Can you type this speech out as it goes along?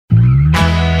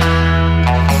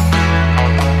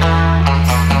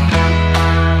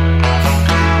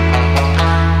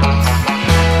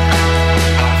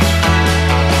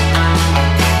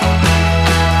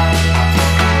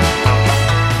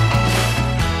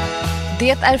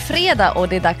Det är fredag och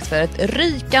det är dags för ett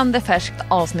rykande färskt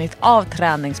avsnitt av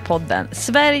Träningspodden,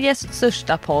 Sveriges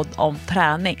största podd om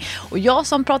träning. Och jag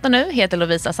som pratar nu heter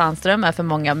Lovisa Sandström, är för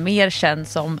många mer känd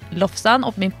som Lofsan,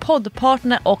 och min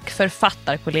poddpartner och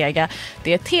författarkollega,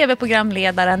 det är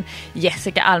tv-programledaren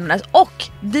Jessica Almenäs. Och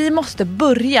vi måste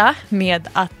börja med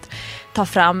att ta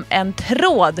fram en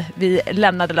tråd vi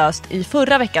lämnade löst i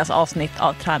förra veckans avsnitt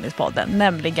av Träningspodden,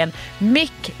 nämligen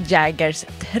Mick Jaggers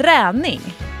träning.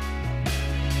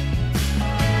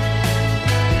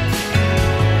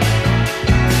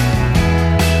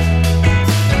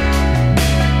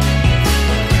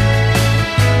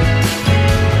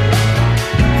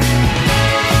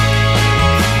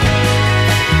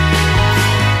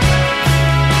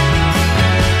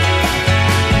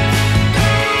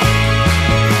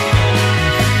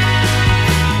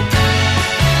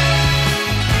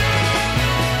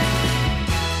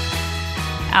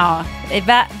 Ja,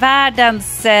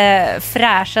 världens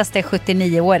fräschaste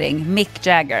 79-åring, Mick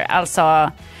Jagger.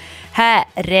 Alltså,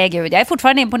 herregud, jag är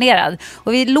fortfarande imponerad.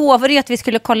 Och vi lovade ju att vi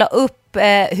skulle kolla upp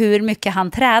hur mycket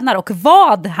han tränar och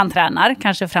vad han tränar,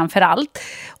 kanske framför allt.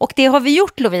 Och det har vi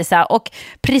gjort, Lovisa. Och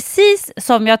precis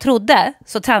som jag trodde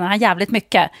så tränar han jävligt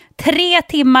mycket. 3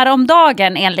 timmar om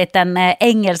dagen enligt en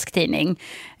engelsk tidning.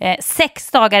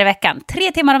 6 dagar i veckan.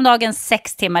 3 timmar om dagen,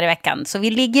 6 timmar i veckan. Så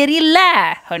vi ligger i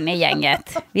lä, hörni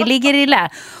gänget. Vi ligger i lä.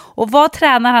 Och vad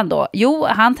tränar han då? Jo,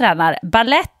 han tränar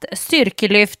ballett,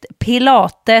 styrkelyft,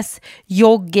 pilates,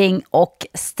 jogging och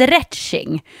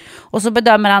stretching. Och så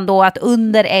bedömer han då att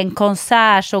under en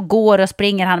konsert så går och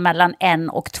springer han mellan 1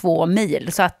 och 2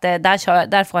 mil. Så att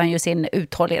där får han ju sin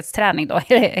uthållighetsträning då,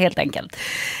 helt enkelt.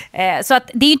 Så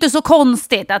att det är inte så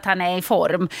konstigt att han är i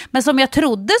form. Men som jag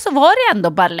trodde så var det ändå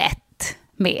ballett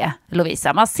med,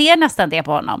 Lovisa. Man ser nästan det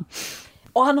på honom.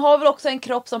 Och han har väl också en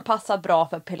kropp som passar bra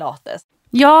för pilates.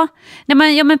 Ja,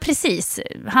 men precis.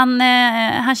 Han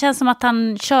känns som att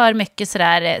han kör mycket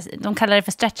sådär, de kallar det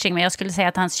för stretching, men jag skulle säga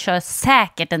att han kör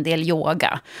säkert en del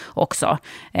yoga också.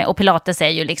 Och pilates är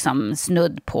ju liksom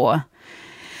snudd på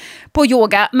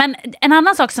yoga. Men en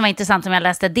annan sak som var intressant som jag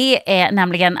läste, det är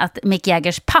nämligen att Mick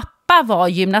Jaggers pappa var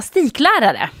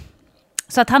gymnastiklärare.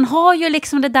 Så att han har ju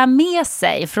liksom det där med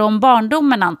sig från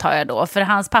barndomen, antar jag då. För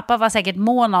hans pappa var säkert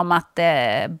mån om att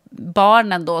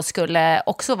barnen då skulle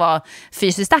också vara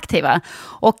fysiskt aktiva.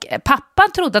 Och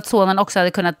pappan trodde att sonen också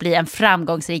hade kunnat bli en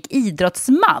framgångsrik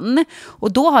idrottsman.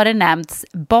 Och då har det nämnts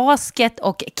basket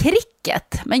och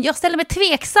cricket. Men jag ställer mig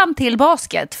tveksam till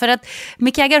basket. För att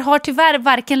Mick Jagger har tyvärr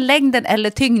varken längden eller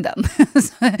tyngden.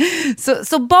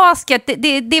 så basket,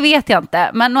 det vet jag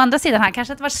inte. Men å andra sidan, han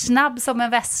kanske inte var snabb som en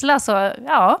vässla. Så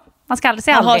ja, man ska aldrig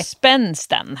säga aldrig. Han har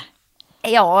spänsten.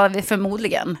 Ja,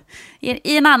 förmodligen.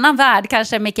 I en annan värld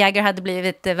kanske Mick Jagger hade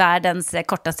blivit världens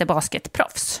kortaste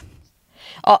basketproffs.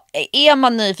 Ja, är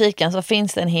man nyfiken så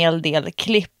finns det en hel del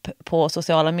klipp på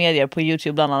sociala medier, på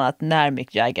YouTube bland annat, när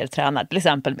Mick Jagger tränar, till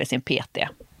exempel med sin PT.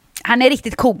 Han är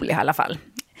riktigt cool i alla fall.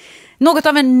 Något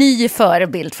av en ny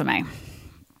förebild för mig.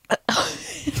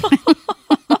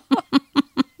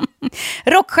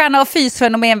 Rockstjärna och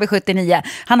fysfenomen vid 79.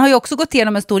 Han har ju också gått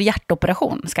igenom en stor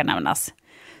hjärtoperation, ska nämnas.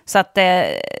 Så att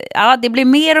ja, det blir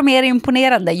mer och mer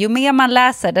imponerande. Ju mer man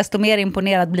läser, desto mer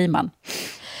imponerad blir man.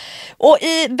 Och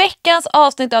i veckans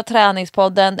avsnitt av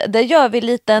Träningspodden, där gör vi en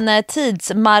liten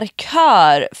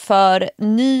tidsmarkör för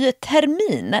ny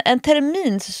termin. En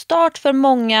terminsstart för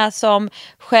många som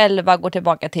själva går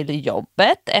tillbaka till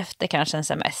jobbet efter kanske en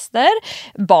semester.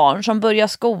 Barn som börjar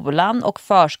skolan och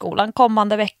förskolan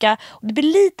kommande vecka. Och det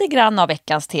blir lite grann av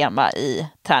veckans tema i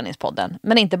Träningspodden,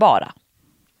 men inte bara.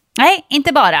 Nej,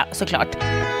 inte bara, såklart.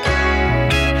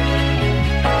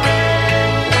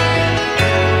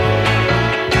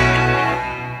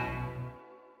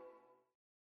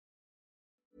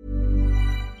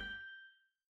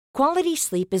 Quality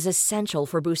sleep is essential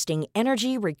for boosting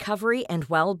energy, recovery, and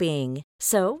well-being.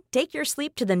 So, take your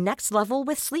sleep to the next level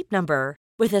with Sleep Number.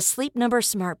 With a Sleep Number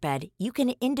smart bed, you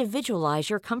can individualize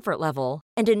your comfort level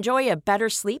and enjoy a better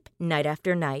sleep night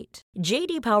after night.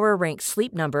 JD Power ranks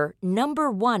Sleep Number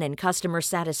 #1 in customer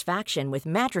satisfaction with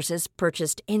mattresses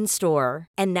purchased in-store.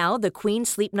 And now the Queen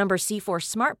Sleep Number C4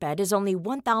 smart bed is only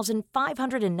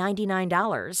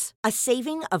 $1,599, a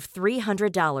saving of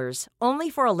 $300,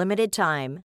 only for a limited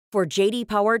time. For JD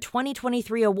Power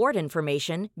 2023 award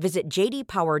information, visit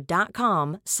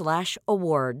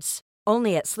jdpower.com/awards.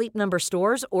 Only at Sleep Number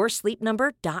stores or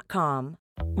sleepnumber.com.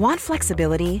 Want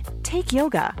flexibility? Take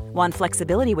yoga. Want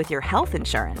flexibility with your health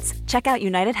insurance? Check out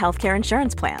United Healthcare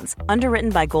Insurance Plans.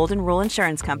 Underwritten by Golden Rule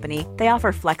Insurance Company, they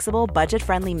offer flexible,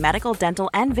 budget-friendly medical, dental,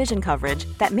 and vision coverage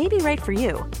that may be right for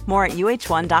you. More at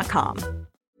uh1.com.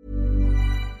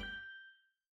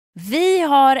 Vi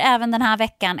har även den här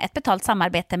veckan ett betalt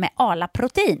samarbete med Arla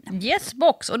Protein. Yes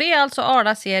box, och det är alltså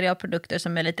Arlas serie av produkter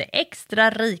som är lite extra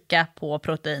rika på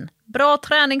protein. Bra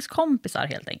träningskompisar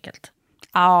helt enkelt.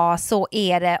 Ja, så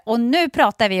är det. Och nu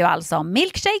pratar vi ju alltså om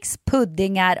milkshakes,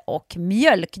 puddingar och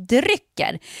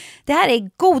mjölkdrycker. Det här är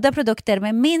goda produkter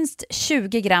med minst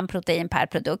 20 gram protein per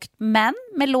produkt, men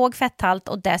med låg fetthalt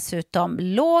och dessutom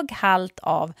låg halt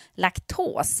av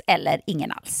laktos eller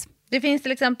ingen alls. Det finns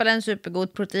till exempel en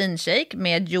supergod proteinshake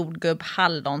med jordgubb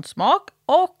hallonsmak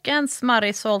och en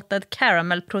smarrig salted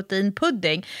caramel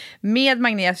proteinpudding med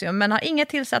magnesium men har inget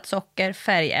tillsatt socker,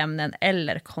 färgämnen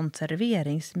eller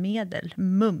konserveringsmedel.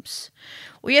 Mums.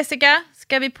 Och Jessica,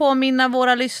 ska vi påminna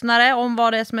våra lyssnare om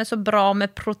vad det är som är så bra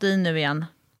med protein nu igen?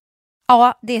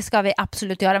 Ja, det ska vi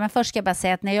absolut göra. Men först ska jag bara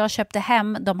säga att när jag köpte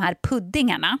hem de här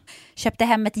puddingarna, köpte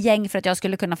hem ett gäng för att jag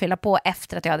skulle kunna fylla på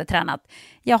efter att jag hade tränat.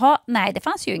 Jaha, nej, det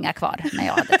fanns ju inga kvar när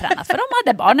jag hade tränat. För de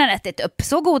hade barnen ätit upp.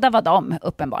 Så goda var de,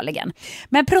 uppenbarligen.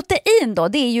 Men protein då,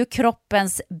 det är ju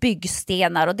kroppens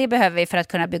byggstenar och det behöver vi för att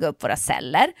kunna bygga upp våra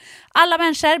celler. Alla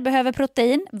människor behöver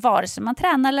protein, vare sig man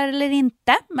tränar eller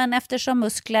inte. Men eftersom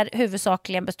muskler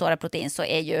huvudsakligen består av protein så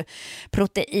är ju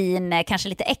protein kanske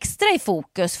lite extra i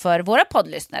fokus för våra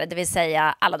poddlyssnare, det vill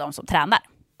säga alla de som tränar.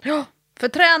 Ja, för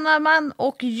tränar man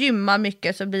och gymmar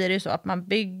mycket så blir det ju så att man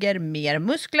bygger mer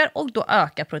muskler och då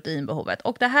ökar proteinbehovet.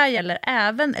 Och det här gäller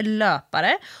även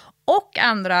löpare och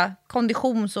andra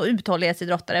konditions- och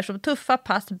uthållighetsidrottare eftersom tuffa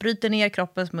pass bryter ner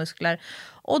kroppens muskler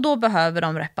och då behöver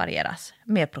de repareras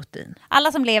med protein.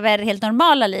 Alla som lever helt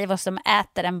normala liv och som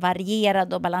äter en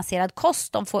varierad och balanserad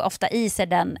kost, de får ofta i sig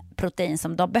den protein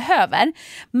som de behöver.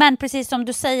 Men precis som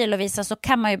du säger Lovisa så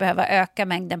kan man ju behöva öka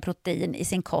mängden protein i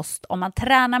sin kost om man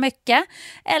tränar mycket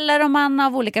eller om man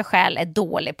av olika skäl är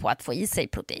dålig på att få i sig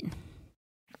protein.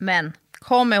 Men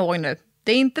kom ihåg nu,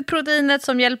 det är inte proteinet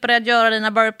som hjälper dig att göra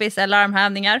dina burpees eller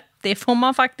armhävningar. Det får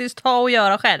man faktiskt ta och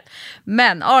göra själv.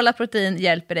 Men Arla Protein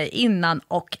hjälper dig innan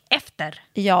och efter.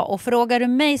 Ja, och frågar du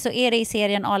mig så är det i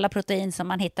serien Arla Protein som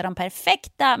man hittar de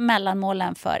perfekta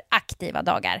mellanmålen för aktiva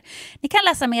dagar. Ni kan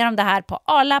läsa mer om det här på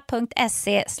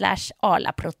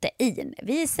arla.se/arlaprotein.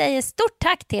 Vi säger stort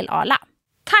tack till Arla.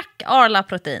 Tack Arla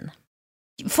Protein.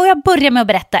 Får jag börja med att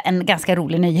berätta en ganska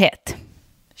rolig nyhet?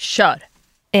 Kör.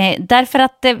 Därför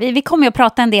att vi kommer ju att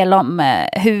prata en del om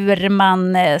hur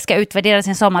man ska utvärdera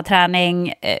sin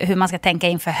sommarträning, hur man ska tänka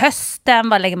inför hösten,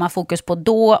 vad lägger man fokus på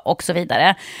då och så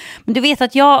vidare. Men du vet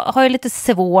att jag har ju lite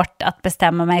svårt att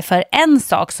bestämma mig för en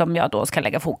sak som jag då ska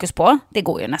lägga fokus på. Det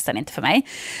går ju nästan inte för mig.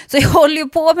 Så jag håller ju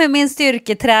på med min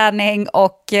styrketräning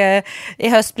och i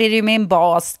höst blir det ju min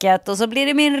basket och så blir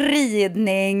det min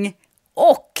ridning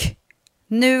och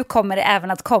nu kommer det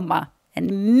även att komma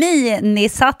en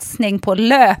minisatsning på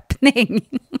löpning.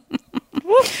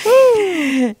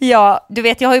 Ja, du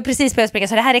vet, jag har ju precis börjat springa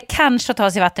så det här är kanske att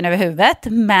ta sig vatten över huvudet.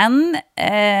 Men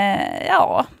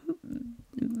ja,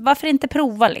 varför inte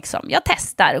prova liksom? Jag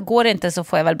testar, går det inte så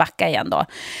får jag väl backa igen då.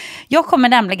 Jag kommer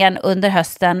nämligen under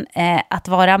hösten att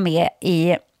vara med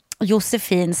i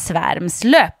Josefin Svärms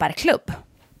löparklubb.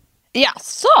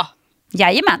 Jaså?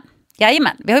 Jajamän.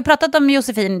 Vi har ju pratat om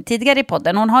Josefin tidigare i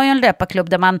podden. Hon har ju en löparklubb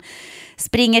där man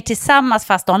springer tillsammans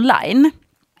fast online.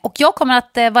 Och jag kommer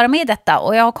att vara med i detta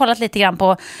och jag har kollat lite grann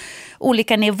på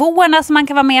olika nivåerna som man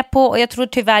kan vara med på. Och jag tror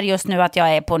tyvärr just nu att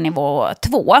jag är på nivå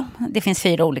 2. Det finns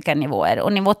 4 olika nivåer.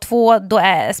 Och nivå 2 då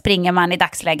springer man i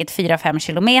dagsläget 4-5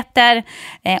 kilometer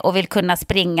och vill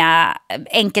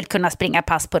enkelt kunna springa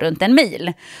pass på runt 1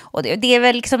 mil. Och det är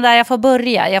väl liksom där jag får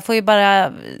börja. Jag får ju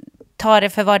bara ta det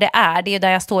för vad det är. Det är ju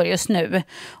där jag står just nu.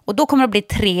 Och då kommer det bli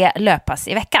 3 löppass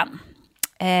i veckan.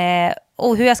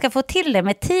 Och hur jag ska få till det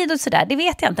med tid och sådär, det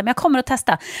vet jag inte. Men jag kommer att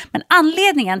testa. Men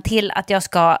anledningen till att jag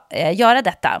ska göra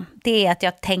detta, det är att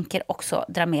jag tänker också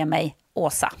dra med mig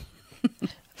Åsa.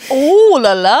 Oh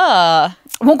la la!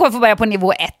 Hon kommer få börja på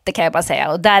nivå 1, det kan jag bara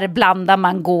säga. Och där blandar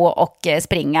man gå och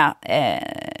springa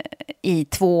i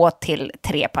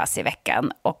 2-3 pass i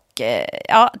veckan. Och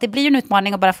ja, det blir ju en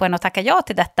utmaning att bara få henne att tacka ja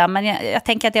till detta. Men jag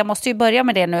tänker att jag måste ju börja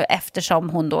med det nu eftersom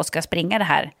hon då ska springa det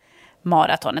här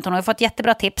maratonet. Hon har ju fått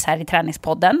jättebra tips här i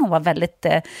träningspodden. Hon var väldigt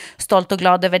stolt och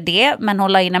glad över det. Men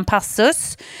hon la in en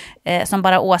passus som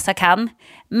bara Åsa kan.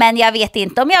 Men jag vet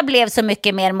inte om jag blev så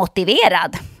mycket mer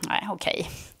motiverad. Nej, okej.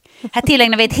 Här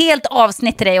tillägnar vi ett helt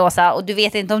avsnitt till dig Åsa. Och du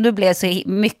vet inte om du blev så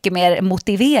mycket mer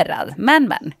motiverad.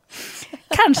 Men.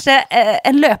 Kanske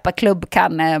en löparklubb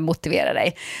kan motivera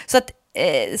dig. Så att,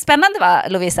 spännande va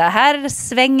Lovisa? Här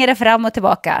svänger det fram och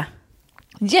tillbaka.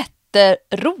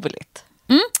 Jätteroligt.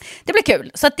 Det blir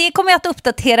kul. Så att det kommer jag att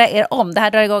uppdatera er om. Det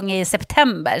här drar igång i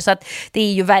september. Så att det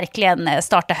är ju verkligen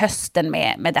starta hösten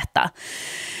med detta.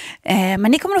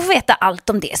 Men ni kommer att få veta allt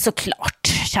om det såklart,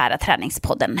 kära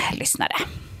Träningspodden-lyssnare.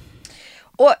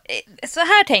 Och så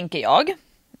här tänker jag.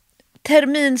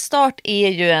 Terminstart är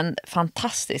ju en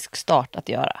fantastisk start att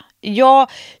göra. Jag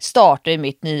startar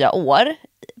mitt nya år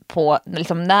på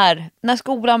liksom när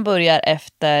skolan börjar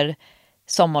efter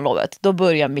sommarlovet. Då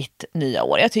börjar mitt nya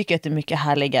år. Jag tycker att det är mycket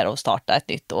härligare att starta ett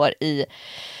nytt år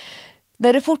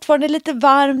där det fortfarande är lite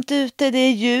varmt ute, det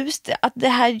är ljust. Att det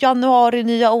här januari,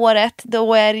 nya året,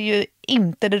 då är det ju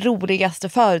inte de roligaste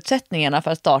förutsättningarna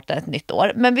för att starta ett nytt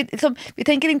år. Men vi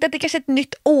tänker inte att det kanske är ett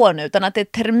nytt år nu, utan att det är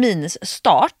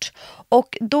terminsstart.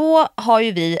 Och då har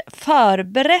ju vi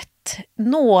förberett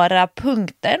några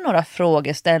punkter, några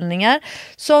frågeställningar.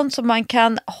 Sånt som man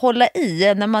kan hålla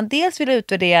i när man dels vill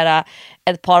utvärdera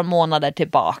ett par månader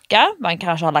tillbaka. Man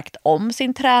kanske har lagt om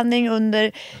sin träning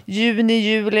under juni,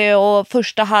 juli och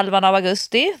första halvan av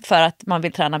augusti för att man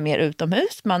vill träna mer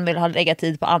utomhus. Man vill ha lägga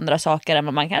tid på andra saker än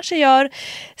vad man kanske gör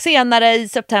senare i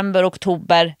september,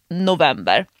 oktober,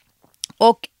 november.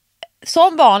 Och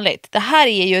som vanligt, det här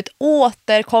är ju ett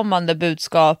återkommande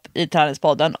budskap i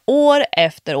Träningspodden år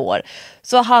efter år.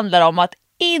 Så handlar det om att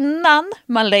innan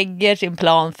man lägger sin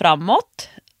plan framåt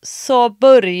så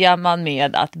börjar man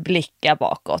med att blicka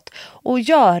bakåt och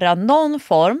göra någon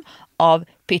form av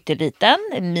pytteliten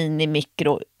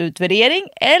mini-mikro-utvärdering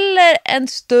eller en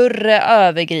större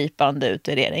övergripande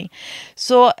utvärdering.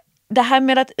 Så det här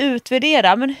med att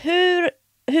utvärdera, men hur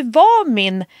var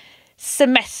min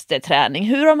semesterträning?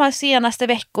 Hur de här senaste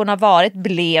veckorna varit?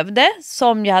 Blev det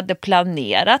som jag hade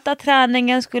planerat att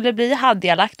träningen skulle bli? Hade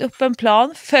jag lagt upp en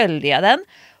plan? Följde jag den?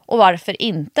 Och varför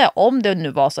inte? Om det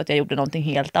nu var så att jag gjorde någonting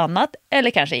helt annat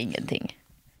eller kanske ingenting.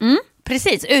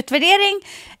 Precis, utvärdering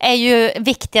är ju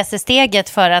viktigaste steget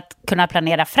för att kunna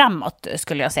planera framåt,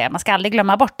 skulle jag säga. Man ska aldrig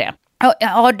glömma bort det.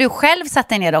 Har du själv satt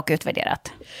dig ner och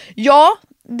utvärderat? Ja,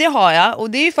 det har jag. Och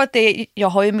det är ju för att jag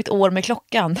har ju mitt år med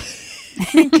klockan.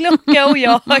 Min klocka och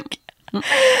jag.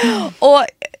 Och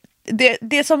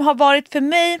det som har varit för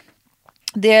mig,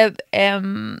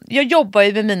 jag jobbar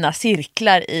ju med mina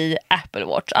cirklar i Apple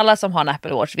Watch. Alla som har en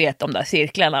Apple Watch vet om de där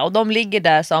cirklarna. Och de ligger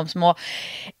där som små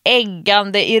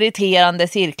äggande, irriterande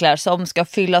cirklar som ska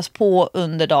fyllas på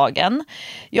under dagen.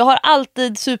 Jag har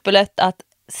alltid superlätt att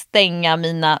stänga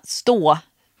mina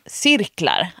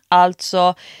ståcirklar.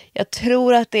 Alltså, jag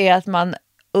tror att det är att man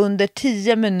under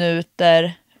 10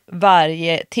 minuter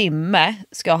varje timme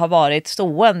ska ha varit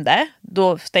stående.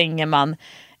 Då stänger man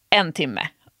 1 timme.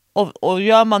 Och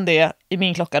gör man det i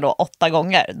min klocka då 8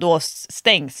 gånger, då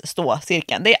stängs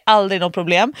ståcirkeln. Det är aldrig något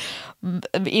problem.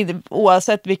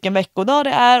 Oavsett vilken veckodag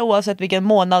det är, oavsett vilken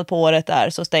månad på året det är,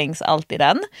 så stängs alltid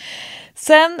den.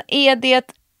 Sen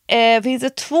finns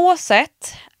det 2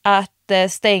 sätt att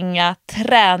stänga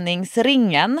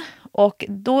träningsringen. Och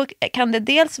då kan det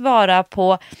dels vara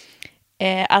på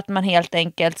att man helt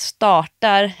enkelt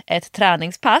startar ett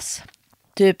träningspass.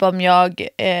 Typ om jag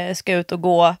ska ut och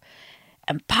gå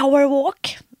en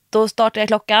powerwalk. Då startar jag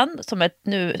klockan som ett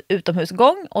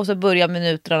utomhusgång och så börjar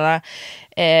minuterna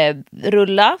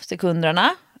rulla,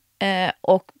 sekunderna.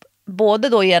 Och både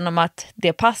då genom att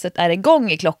det passet är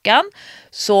igång i klockan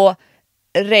så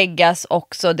reggas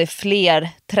också det fler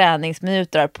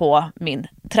träningsminuter på min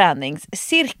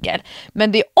träningscirkel.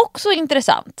 Men det är också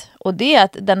intressant, och det är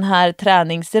att den här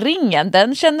träningsringen,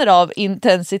 den känner av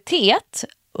intensitet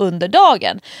under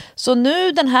dagen. Så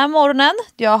nu den här morgonen,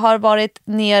 jag har varit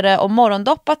nere och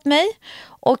morgondoppat mig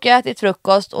och jag har ätit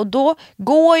frukost, och då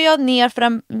går jag ner för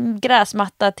en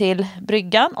gräsmatta till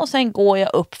bryggan och sen går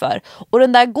jag upp för. Och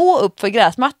den där gå upp för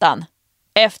gräsmattan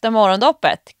efter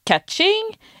morgondoppet,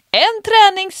 catching, en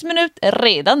träningsminut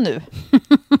redan nu.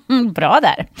 Bra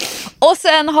där. Och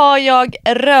sen har jag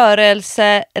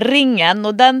rörelseringen,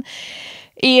 och den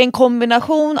är en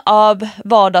kombination av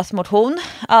vardagsmotion,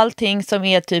 allting som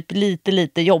är typ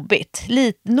lite jobbigt,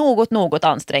 något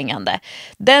ansträngande.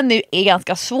 Den är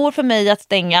ganska svår för mig att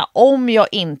stänga om jag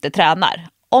inte tränar.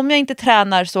 Om jag inte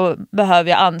tränar så behöver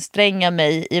jag anstränga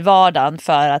mig i vardagen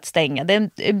för att stänga. Det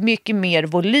är mycket mer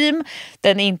volym,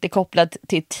 den är inte kopplad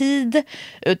till tid,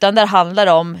 utan där handlar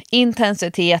det om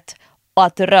intensitet och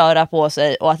att röra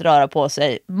på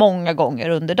sig många gånger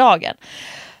under dagen.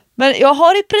 Men jag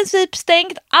har i princip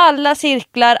stängt alla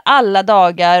cirklar alla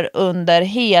dagar under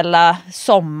hela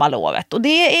sommarlovet. Och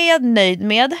det är jag nöjd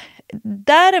med.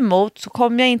 Däremot så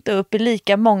kommer jag inte upp i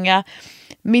lika många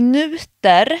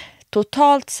minuter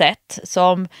totalt sett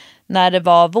som när det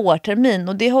var vårtermin.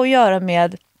 Och det har att göra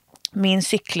med min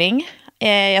cykling.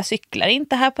 Jag cyklar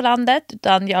inte här på landet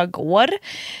utan jag går.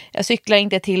 Jag cyklar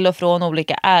inte till och från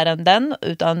olika ärenden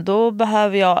utan då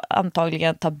behöver jag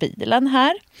antagligen ta bilen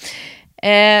här.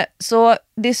 Så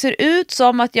det ser ut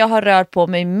som att jag har rört på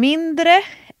mig mindre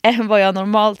än vad jag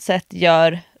normalt sett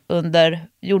gjorde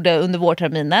under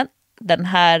vårterminen.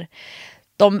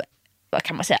 Vad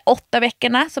kan man säga, 8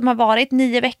 veckorna som har varit,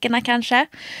 9 veckorna kanske.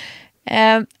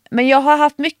 Men jag har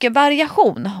haft mycket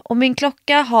variation och min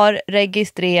klocka har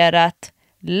registrerat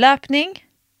löpning,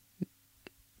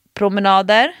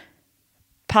 promenader,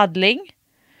 paddling,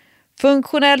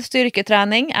 funktionell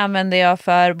styrketräning använder jag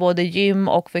för både gym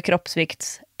och för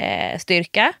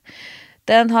kroppsviktsstyrka.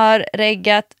 Den har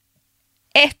reggat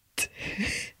 1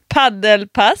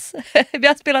 paddelpass. Vi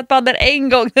har spelat paddel en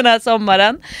gång den här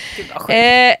sommaren.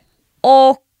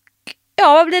 Och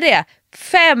ja, vad blir det?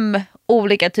 5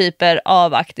 olika typer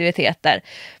av aktiviteter.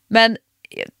 Men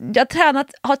jag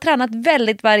har tränat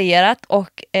väldigt varierat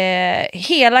och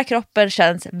hela kroppen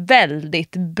känns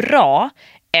väldigt bra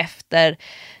efter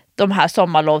de här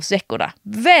sommarlovsveckorna.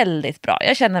 Väldigt bra.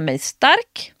 Jag känner mig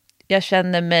stark. Jag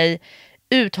känner mig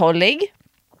uthållig.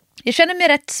 Jag känner mig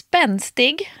rätt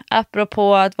spänstig,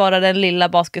 apropå att vara den lilla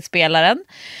basketspelaren.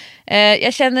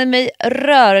 Jag känner mig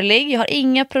rörlig. Jag har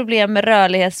inga problem med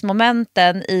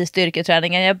rörlighetsmomenten i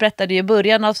styrketräningen. Jag berättade ju i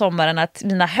början av sommaren att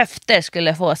mina höfter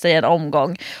skulle få sig en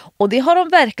omgång. Och det har de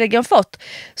verkligen fått.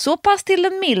 Så pass till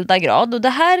en milda grad. Och det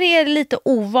här är lite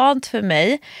ovant för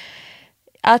mig.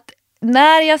 Att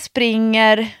när jag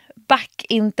springer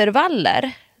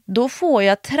backintervaller, då får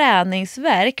jag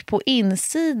träningsvärk på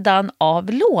insidan av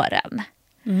låren.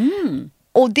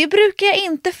 Och det brukar jag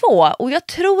inte få. Och jag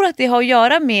tror att det har att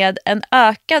göra med en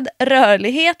ökad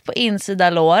rörlighet på insida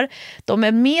lår. De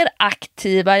är mer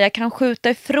aktiva. Jag kan skjuta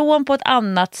ifrån på ett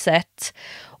annat sätt.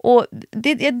 Och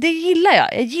det gillar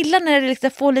jag. Jag gillar när det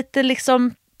liksom får lite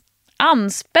liksom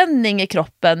anspänning i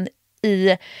kroppen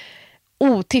i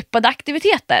otippade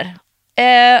aktiviteter.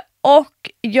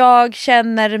 Och jag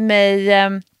känner mig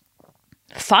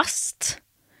fast.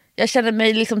 Jag känner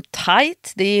mig liksom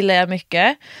tight. Det gillar jag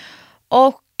mycket.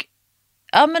 Och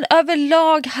ja, men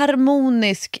överlag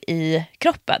harmonisk i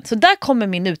kroppen. Så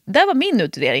där var min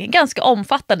utvärdering. Ganska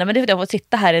omfattande, men det är för att jag får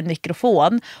sitta här i en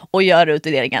mikrofon och göra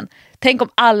utvärderingen. Tänk om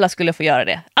alla skulle få göra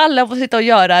det. Alla får sitta och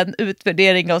göra en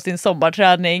utvärdering av sin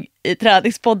sommarträning i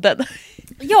träningspodden.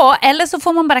 Ja, eller så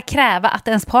får man bara kräva att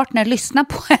ens partner lyssnar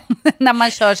på en när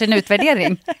man kör sin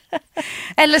utvärdering.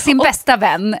 Eller sin bästa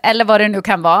vän, eller vad det nu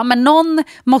kan vara. Men någon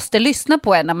måste lyssna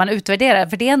på en när man utvärderar.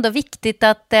 För det är ändå viktigt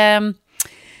att...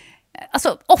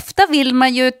 Alltså, ofta vill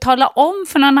man ju tala om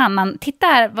för någon annan. Titta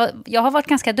här, jag har varit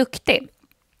ganska duktig.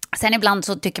 Sen ibland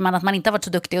så tycker man att man inte har varit så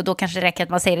duktig och då kanske det räcker att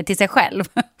man säger det till sig själv.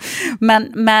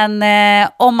 men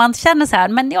om man känner så här,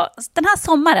 men den här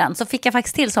sommaren så fick jag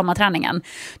faktiskt till sommarträningen.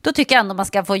 Då tycker jag ändå man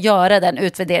ska få göra den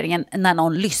utvärderingen när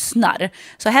någon lyssnar.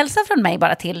 Så hälsa från mig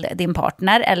bara till din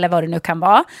partner eller vad det nu kan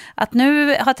vara. Att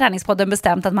nu har träningspodden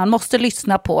bestämt att man måste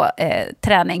lyssna på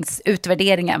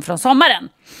träningsutvärderingen från sommaren.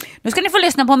 Nu ska ni få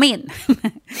lyssna på min.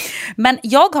 Men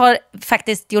jag har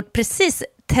faktiskt gjort precis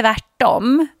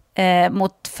tvärtom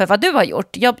mot för vad du har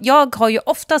gjort. Jag har ju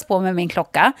oftast på med min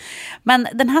klocka, men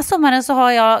den här sommaren så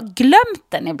har jag glömt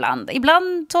den ibland.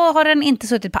 Ibland så har den inte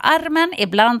suttit på armen,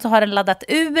 ibland så har den laddat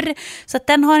ur, så att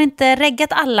den har inte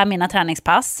reggat alla mina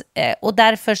träningspass och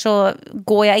därför så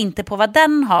går jag inte på vad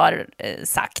den har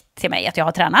sagt till mig att jag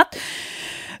har tränat.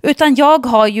 Utan jag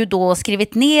har ju då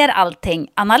skrivit ner allting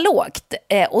analogt.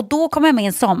 Och då kommer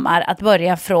min sommar att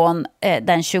börja från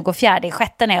den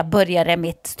 24/6 när jag började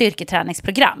mitt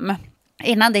styrketräningsprogram.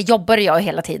 Innan det jobbade jag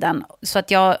hela tiden. Så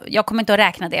att jag kommer inte att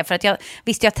räkna det. För att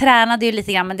jag tränade ju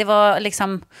lite grann, men det var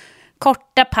liksom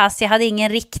korta pass. Jag hade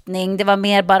ingen riktning. Det var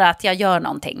mer bara att jag gör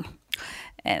någonting.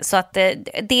 Så att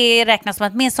det räknas som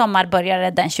att min sommar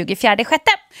började den 24/6.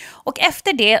 Och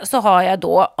efter det så har jag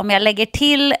då, om jag lägger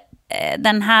till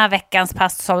den här veckans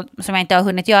pass som jag inte har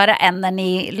hunnit göra än när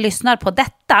ni lyssnar på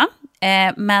detta,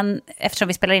 men eftersom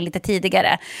vi spelar in lite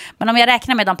tidigare, men om jag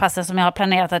räknar med de passen som jag har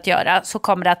planerat att göra så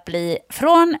kommer det att bli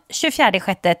från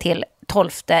 24/6 till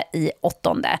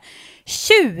 12/8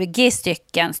 20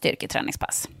 stycken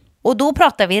styrketräningspass. Och då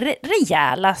pratar vi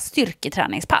rejäla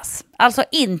styrketräningspass. Alltså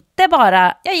inte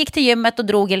bara, jag gick till gymmet och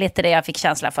drog lite det jag fick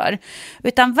känsla för.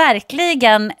 Utan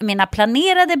verkligen mina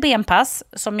planerade benpass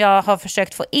som jag har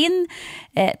försökt få in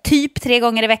typ 3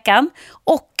 gånger i veckan.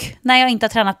 Och när jag inte har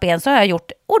tränat ben så har jag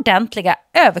gjort ordentliga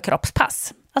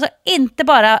överkroppspass. Alltså inte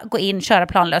bara gå in, köra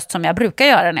planlöst som jag brukar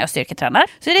göra när jag styrketränar.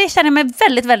 Så det känner jag mig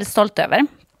väldigt, väldigt stolt över.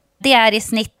 Det är i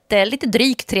snitt lite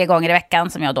drygt 3 gånger i veckan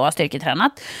som jag då har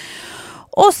styrketränat.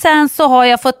 Och sen så har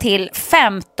jag fått till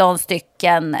 15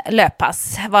 stycken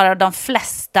löppass, varav de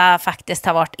flesta faktiskt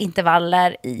har varit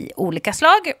intervaller i olika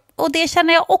slag. Och det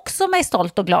känner jag också mig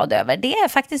stolt och glad över. Det är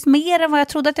faktiskt mer än vad jag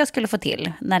trodde att jag skulle få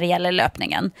till när det gäller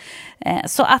löpningen.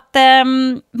 Så att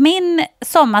min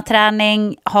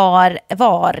sommarträning har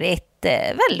varit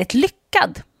väldigt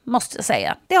lyckad, måste jag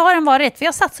säga. Det har den varit.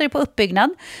 Jag satsar ju på uppbyggnad.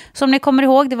 Som ni kommer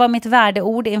ihåg, det var mitt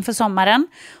värdeord inför sommaren.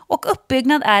 Och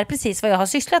uppbyggnad är precis vad jag har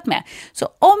sysslat med. Så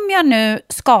om jag nu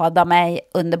skadar mig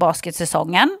under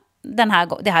basketsäsongen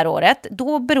det här året,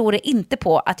 då beror det inte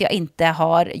på att jag inte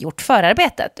har gjort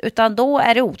förarbetet, utan då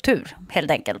är det otur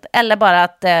helt enkelt. Eller bara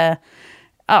att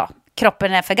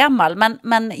kroppen är för gammal.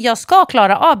 Men jag ska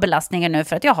klara av belastningen nu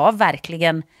för att jag har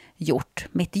verkligen gjort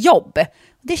mitt jobb.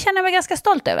 Det känner jag mig ganska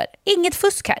stolt över. Inget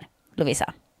fusk här,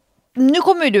 Lovisa. Nu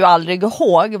kommer ju du aldrig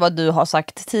ihåg vad du har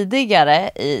sagt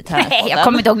tidigare i Träningspodden. Nej, jag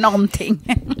kommer inte ihåg någonting.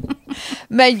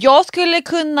 Men jag skulle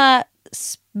kunna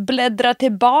bläddra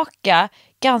tillbaka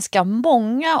ganska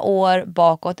många år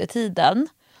bakåt i tiden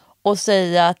och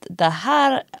säga att det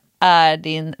här är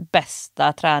din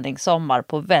bästa träningssommar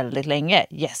på väldigt länge,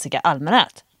 Jessica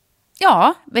Almenäs.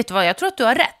 Ja, vet du vad? Jag tror att du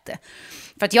har rätt.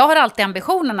 För att jag har alltid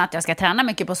ambitionen att jag ska träna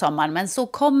mycket på sommaren, men så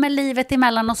kommer livet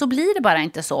emellan och så blir det bara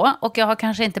inte så. Och jag har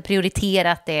kanske inte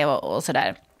prioriterat det och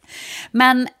sådär.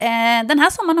 Men den här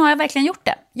sommaren har jag verkligen gjort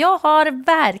det. Jag har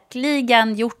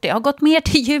verkligen gjort det. Jag har gått mer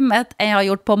till gymmet än jag har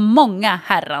gjort på många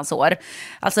herrans år.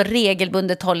 Alltså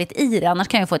regelbundet hållit i det. Annars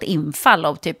kan jag få ett infall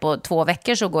av typ på 2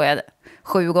 veckor så går jag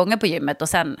 7 gånger på gymmet och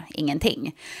sen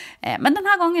ingenting. Men den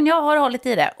här gången jag har hållit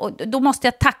i det. Och då måste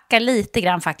jag tacka lite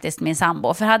grann faktiskt min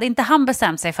sambo. För hade inte han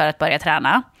bestämt sig för att börja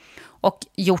träna och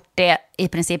gjort det i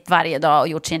princip varje dag och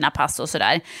gjort sina pass och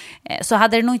sådär, så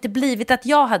hade det nog inte blivit att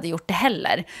jag hade gjort det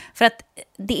heller. För att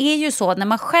det är ju så, när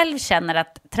man själv känner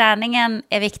att träningen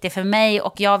är viktig för mig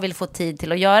och jag vill få tid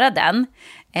till att göra den,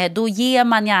 då ger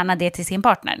man gärna det till sin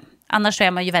partner. Annars så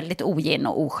är man ju väldigt ogin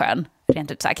och oskön,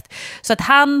 rent ut sagt. Så att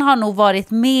han har nog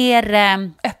varit mer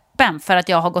öppen för att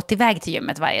jag har gått iväg till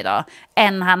gymmet varje dag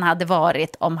än han hade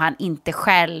varit om han inte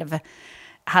själv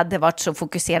hade varit så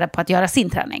fokuserad på att göra sin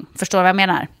träning. Förstår du vad jag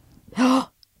menar? Ja,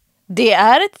 det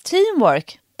är ett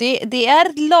teamwork. Det är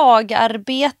ett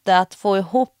lagarbete att få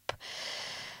ihop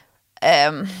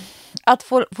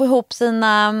ihop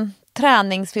sina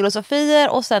träningsfilosofier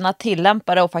och sen att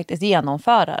tillämpa det och faktiskt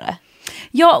genomföra det.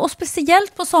 Ja, och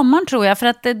speciellt på sommaren tror jag, för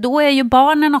att då är ju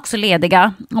barnen också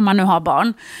lediga, om man nu har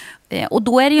barn. Och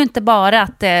då är det ju inte bara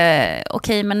att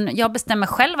okej, men jag bestämmer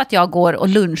själv att jag går och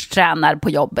lunchtränar på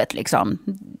jobbet liksom.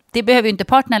 Det behöver ju inte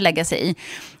partnern lägga sig i.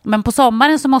 Men på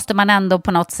sommaren så måste man ändå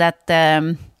på något sätt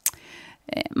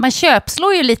man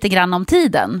köpslår ju lite grann om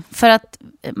tiden. För att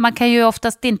man kan ju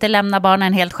oftast inte lämna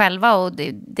barnen helt själva och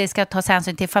det ska tas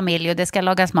hänsyn till familj och det ska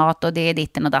lagas mat och det är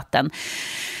ditten och datten.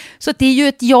 Så det är ju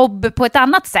ett jobb på ett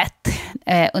annat sätt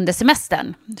under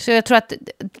semestern. Så jag tror att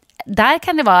där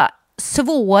kan det vara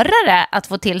svårare att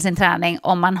få till sin träning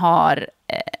om man har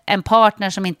en partner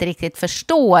som inte riktigt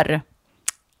förstår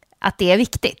att det är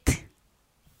viktigt.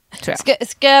 Tror jag.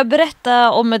 Ska jag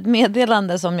berätta om ett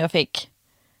meddelande som jag fick?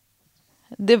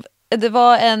 Det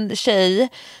var en tjej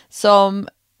som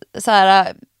så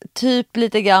här, typ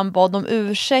lite grann bad om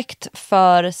ursäkt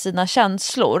för sina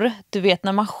känslor. Du vet,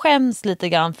 när man skäms lite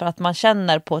grann för att man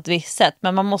känner på ett visst sätt,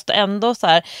 men man måste ändå så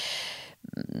här,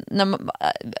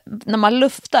 när man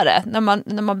luftar det,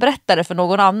 när man berättar det för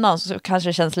någon annan, så kanske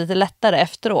det känns lite lättare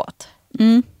efteråt.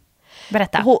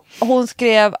 Berätta. Hon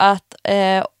skrev att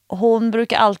hon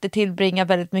brukar alltid tillbringa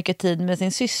väldigt mycket tid med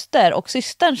sin syster och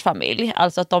systerns familj.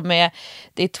 Alltså att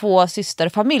det är 2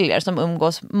 systerfamiljer som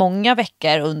umgås många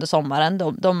veckor under sommaren.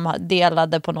 De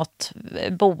delade på något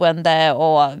boende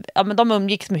och men de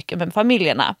umgicks mycket med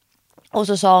familjerna. Och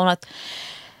så sa hon att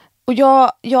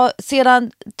jag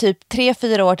sedan typ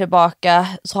 3-4 år tillbaka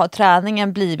så har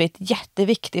träningen blivit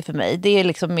jätteviktig för mig. Det är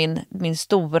liksom min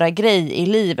stora grej i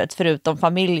livet förutom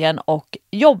familjen och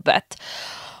jobbet.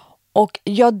 Och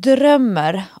jag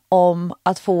drömmer om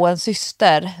att få en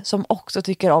syster som också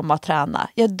tycker om att träna.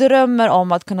 Jag drömmer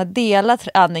om att kunna dela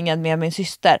träningen med min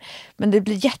syster. Men det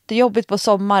blir jättejobbigt på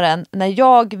sommaren när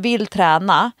jag vill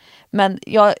träna. Men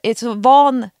jag är så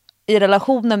van i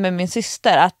relationen med min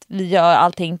syster att vi gör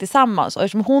allting tillsammans. Och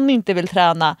eftersom hon inte vill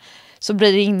träna så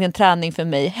blir det ingen träning för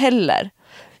mig heller.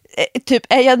 Typ,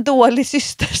 är jag en dålig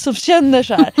syster som känner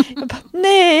så här? Jag bara,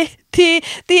 nej,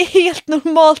 det är helt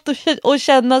normalt att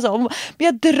känna så. Men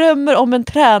jag drömmer om en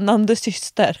tränande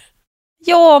syster.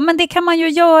 Ja, men det kan man ju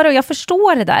göra och jag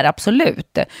förstår det där,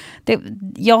 absolut.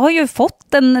 Jag har ju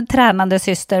fått en tränande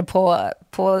syster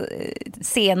på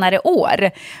senare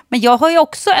år. Men jag har ju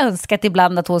också önskat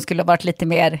ibland att hon skulle varit lite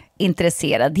mer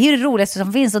intresserad. Det är ju det roligaste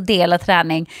som finns, att dela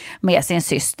träning med sin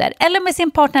syster. Eller med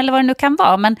sin partner eller vad det nu kan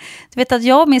vara. Men du vet att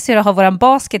jag och min syster har våran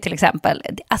basket till exempel.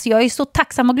 Alltså jag är så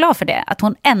tacksam och glad för det. Att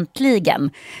hon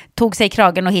äntligen tog sig i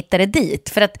kragen och hittade dit.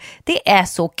 För att det är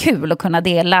så kul att kunna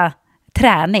dela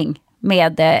träning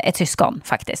med ett syskon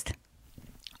faktiskt.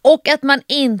 Och att man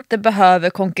inte behöver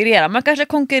konkurrera. Man kanske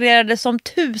konkurrerade som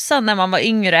tusan när man var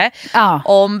yngre. Ja.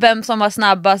 Om vem som var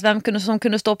snabbast, som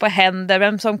kunde stå på händer,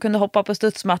 vem som kunde hoppa på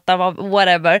studsmattan,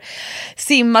 whatever.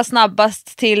 Simma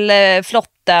snabbast till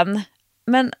flotten.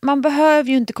 Men man behöver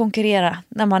ju inte konkurrera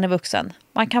när man är vuxen.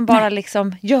 Man kan bara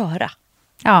liksom göra.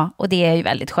 Ja, och det är ju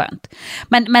väldigt skönt.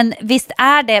 Men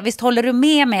visst håller du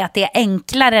med mig att det är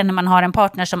enklare när man har en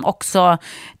partner som också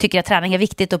tycker att träning är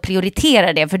viktigt och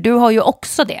prioriterar det? För du har ju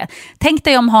också det. Tänk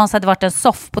dig om Hans hade varit en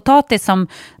soffpotatis som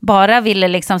bara ville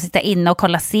liksom sitta inne och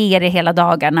kolla serier hela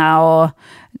dagarna och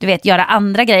du vet, göra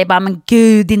andra grejer. Bara, men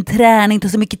gud, din träning tar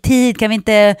så mycket tid. Kan vi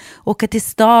inte åka till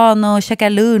stan och käka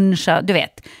lunch? Du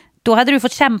vet, då hade du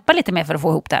fått kämpa lite mer för att få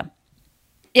ihop det.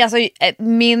 Alltså,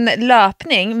 min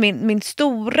löpning, min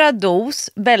stora dos,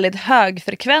 väldigt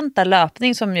högfrekventa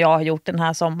löpning som jag har gjort den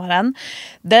här sommaren,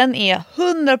 den är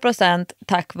 100%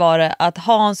 tack vare att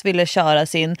Hans ville köra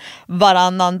sin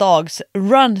varannan dags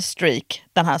runstreak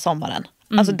den här sommaren.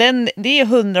 Alltså det är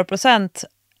 100%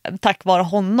 tack vare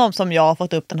honom som jag har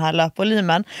fått upp den här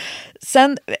löpvolymen.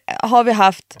 Sen har vi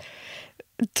haft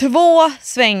 2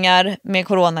 svängar med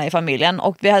corona i familjen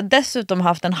och vi har dessutom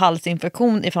haft en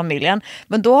halsinfektion i familjen.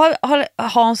 Men då har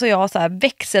Hans och jag så här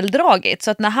växeldragit,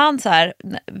 så att när han så här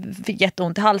fick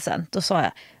jätteont i halsen, då sa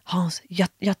jag: Hans,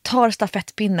 jag tar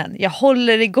stafettpinnen. Jag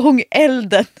håller igång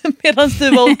elden medan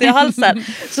du var ont i halsen.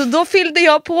 Så då fyllde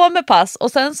jag på med pass.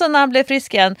 Och sen så när han blev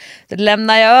frisk igen, så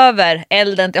lämnade jag över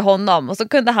elden till honom. Och så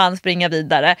kunde han springa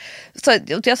vidare. Så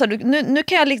jag sa, nu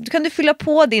kan du fylla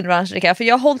på din runstreak, för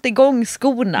jag har hållit igång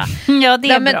skorna. Ja, det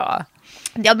är bra.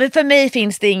 Ja, men för mig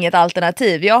finns det inget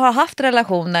alternativ. Jag har haft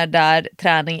relationer där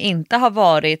träning inte har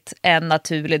varit en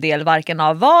naturlig del, varken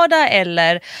av vardag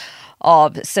eller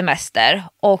av semester.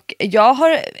 Och jag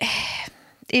har,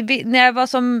 när jag var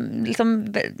som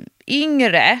liksom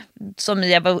yngre, som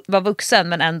jag var vuxen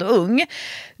men ändå ung,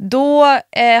 då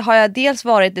har jag dels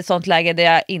varit i ett sånt läge där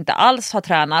jag inte alls har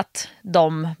tränat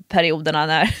de perioderna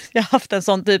när jag haft en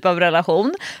sån typ av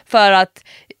relation, för att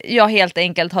jag helt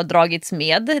enkelt har dragits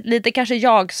med, lite kanske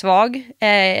jag-svag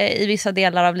i vissa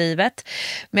delar av livet.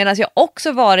 Medan jag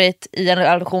också varit i en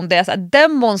relation där jag så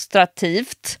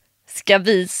demonstrativt ska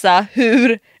visa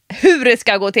hur det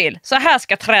ska gå till. Så här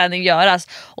ska träning göras.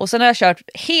 Och sen har jag kört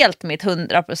helt mitt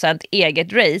 100%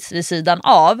 eget race vid sidan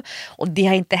av. Och det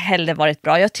har inte heller varit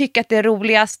bra. Jag tycker att det är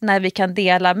roligast när vi kan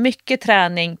dela mycket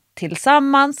träning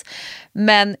tillsammans.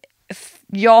 Men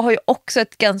jag har ju också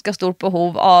ett ganska stort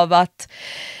behov av att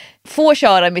få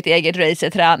köra mitt eget race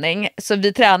i träning. Så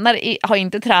vi har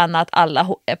inte tränat alla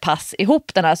pass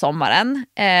ihop den här sommaren.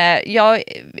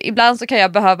 Ibland så kan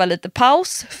jag behöva lite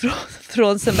paus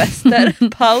från semester.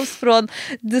 Paus från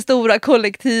det stora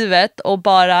kollektivet och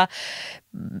bara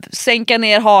sänka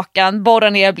ner hakan, borra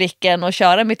ner blicken och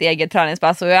köra mitt eget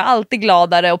träningspass. Och jag är alltid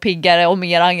gladare och piggare och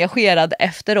mer engagerad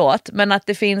efteråt. Men att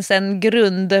det finns en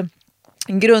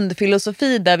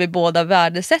grundfilosofi där vi båda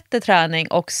värdesätter träning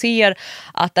och ser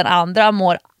att den andra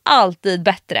mår alltid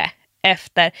bättre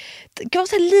efter. Det kan vara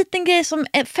så en liten grej som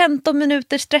 15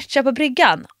 minuter stretcha på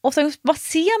bryggan. Och sen bara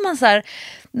ser man så här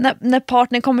när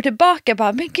partnern kommer tillbaka,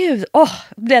 bara, men gud,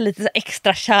 blir jag lite så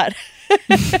extra kär.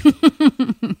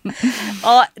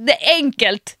 Ja, det är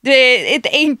enkelt. Det är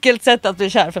ett enkelt sätt att bli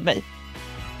kär för mig.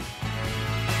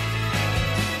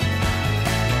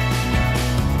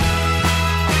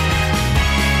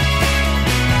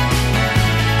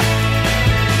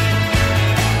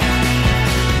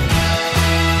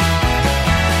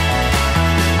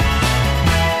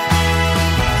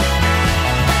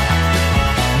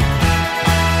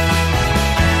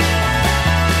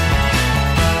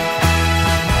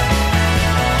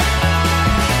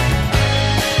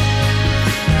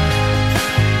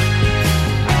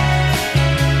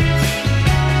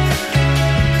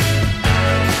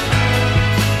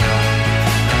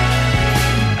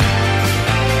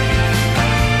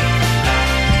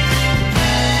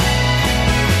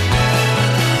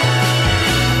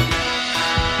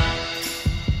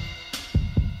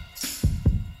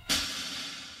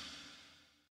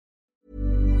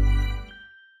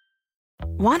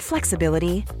 Want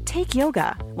flexibility? Take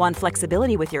yoga. Want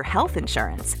flexibility with your health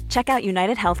insurance? Check out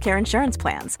United Healthcare Insurance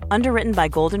Plans. Underwritten by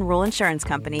Golden Rule Insurance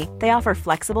Company, they offer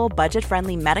flexible,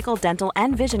 budget-friendly medical, dental,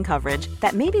 and vision coverage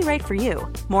that may be right for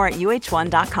you. More at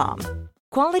uh1.com.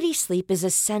 Quality sleep is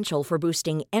essential for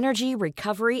boosting energy,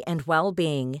 recovery, and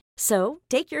well-being. So,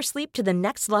 take your sleep to the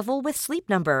next level with Sleep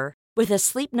Number. With a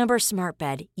Sleep Number smart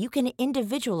bed, you can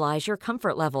individualize your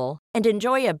comfort level and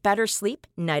enjoy a better sleep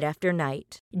night after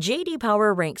night. JD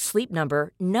Power ranks Sleep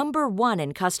Number number 1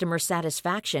 in customer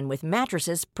satisfaction with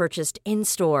mattresses purchased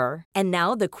in-store. And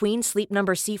now the Queen Sleep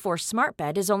Number C4 smart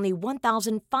bed is only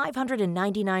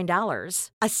 $1,599,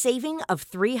 a saving of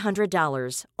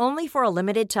 $300, only for a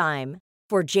limited time.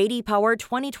 For JD Power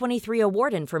 2023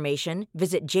 award information,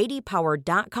 visit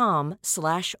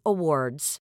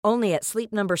jdpower.com/awards. Only at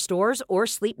Sleep Number stores or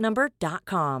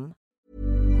sleepnumber.com.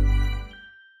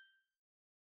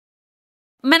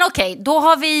 Men okej, då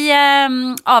har vi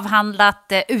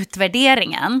avhandlat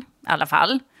utvärderingen i alla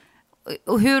fall.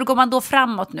 Och hur går man då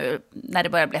framåt nu när det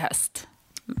börjar bli höst?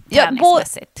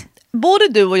 Träningsmässigt. Både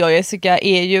du och jag, Jessica,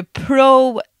 är ju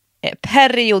pro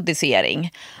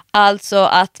periodisering. Alltså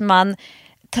att man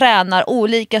tränar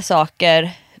olika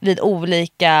saker vid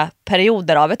olika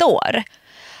perioder av ett år.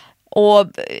 Och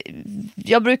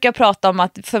jag brukar prata om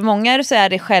att för många så är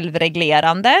det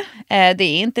självreglerande. Det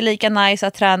är inte lika nice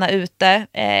att träna ute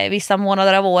vissa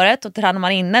månader av året. Och tränar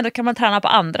man inne, då kan man träna på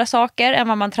andra saker än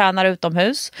vad man tränar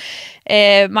utomhus.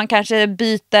 Man kanske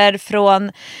byter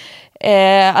från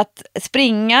att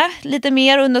springa lite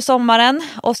mer under sommaren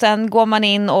och sen går man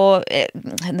in och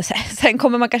sen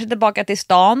kommer man kanske tillbaka till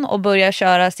stan och börjar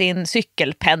köra sin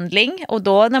cykelpendling, och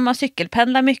då när man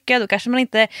cykelpendlar mycket då kanske man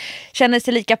inte känner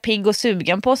sig lika pigg och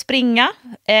sugen på att springa,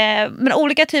 men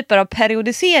olika typer av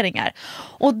periodiseringar.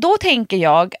 Och då tänker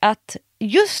jag att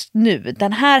just nu,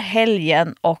 den här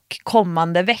helgen och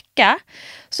kommande vecka,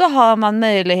 så har man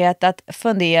möjlighet att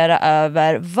fundera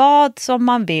över vad som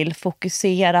man vill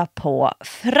fokusera på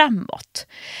framåt.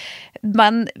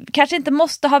 Man kanske inte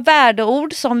måste ha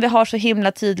värdeord som vi har så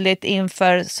himla tydligt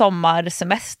inför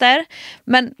sommarsemester,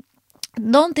 men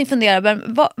någonting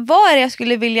funderar på, vad är det jag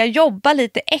skulle vilja jobba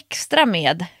lite extra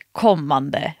med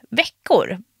kommande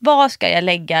veckor? Vad ska jag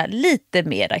lägga lite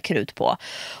mera krut på?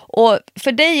 Och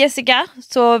för dig, Jessica,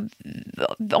 så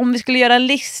om vi skulle göra en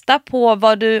lista på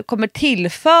vad du kommer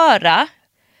tillföra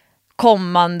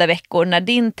kommande veckor när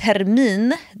din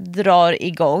termin drar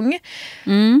igång,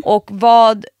 och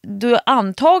vad du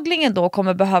antagligen då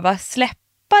kommer behöva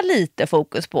släppa lite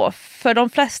fokus på. För de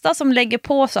flesta som lägger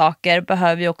på saker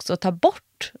behöver ju också ta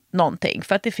bort någonting,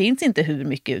 för att det finns inte hur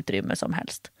mycket utrymme som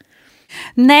helst.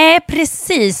 Nej,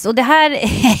 precis. Och det här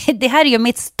är ju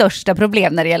mitt största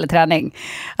problem när det gäller träning.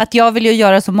 Att jag vill ju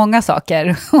göra så många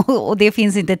saker och det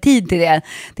finns inte tid till det.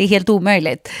 Det är helt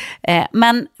omöjligt.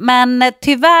 Men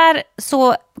tyvärr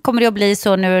så kommer det att bli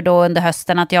så nu då under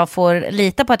hösten att jag får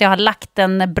lita på att jag har lagt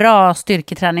en bra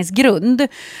styrketräningsgrund.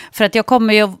 För att jag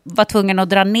kommer ju vara tvungen att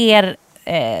dra ner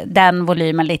den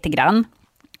volymen lite grann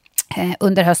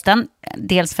under hösten.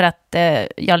 Dels för att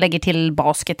jag lägger till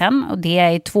basketen, och det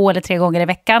är 2 eller 3 gånger i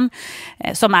veckan,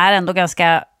 som är ändå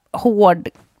ganska hård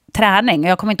träning.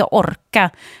 Jag kommer inte att orka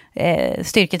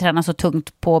styrketräna så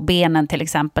tungt på benen till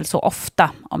exempel så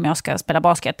ofta om jag ska spela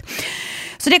basket.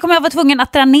 Så det kommer jag vara tvungen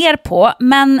att dra ner på.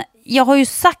 Men jag har ju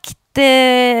sagt,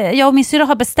 jag och min syster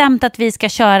har bestämt att vi ska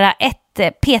köra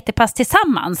ett PT-pass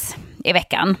tillsammans i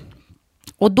veckan.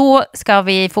 Och då ska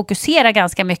vi fokusera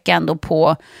ganska mycket ändå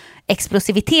på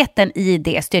explosiviteten i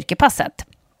det styrkepasset.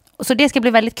 Så det ska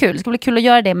bli väldigt kul. Det ska bli kul att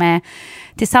göra det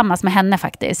tillsammans med henne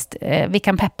faktiskt. Vi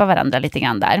kan peppa varandra lite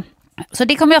grann där. Så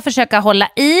det kommer jag försöka hålla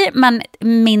i, men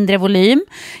mindre volym.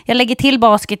 Jag lägger till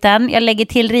basketen, jag lägger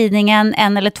till ridningen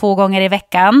 1 eller 2 gånger i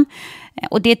veckan.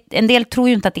 Och en del tror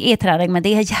ju inte att det är träning, men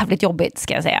det är jävligt jobbigt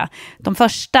ska jag säga. De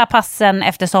första passen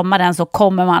efter sommaren så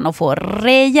kommer man att få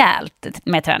rejält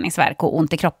med träningsvärk och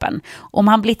ont i kroppen. Och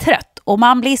man blir trött och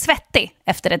man blir svettig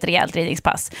efter ett rejält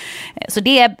ridningspass. Så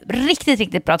det är riktigt,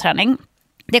 riktigt bra träning.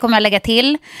 Det kommer jag lägga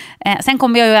till. Sen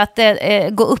kommer jag ju att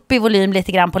gå upp i volym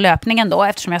lite grann på löpningen då,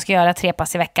 eftersom jag ska göra 3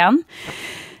 pass i veckan.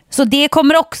 Så det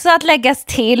kommer också att läggas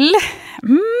till.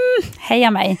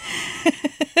 Heja mig.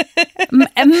 Men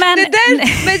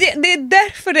det är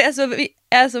därför det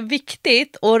är så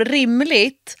viktigt och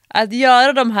rimligt att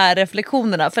göra de här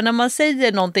reflektionerna. För när man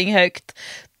säger någonting högt,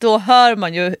 då hör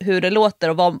man ju hur det låter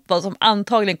och vad som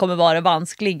antagligen kommer vara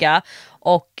vanskliga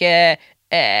och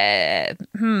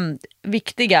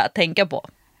viktiga att tänka på.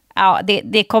 Ja,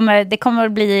 det kommer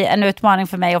att bli en utmaning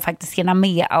för mig att faktiskt hinna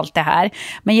med allt det här.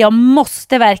 Men jag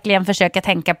måste verkligen försöka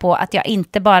tänka på att jag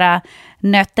inte bara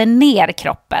nöter ner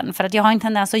kroppen. För att jag har en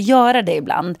tendens att göra det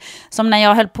ibland. Som när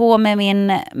jag höll på med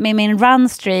min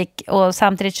runstreak och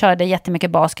samtidigt körde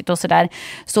jättemycket basket och sådär.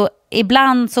 Så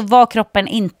ibland så var kroppen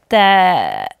inte...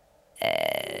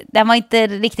 Den var inte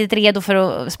riktigt redo för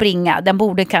att springa. Den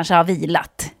borde kanske ha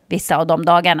vilat vissa av de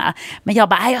dagarna. Men jag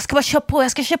bara, jag ska bara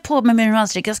köra på med min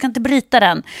runstreak. Jag ska inte bryta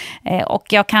den.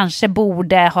 Och jag kanske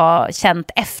borde ha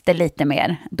känt efter lite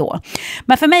mer då.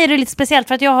 Men för mig är det lite speciellt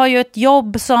för att jag har ju ett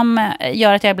jobb som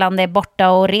gör att jag ibland är borta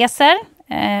och reser.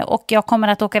 Och jag kommer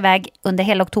att åka iväg under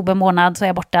hela oktober månad, så är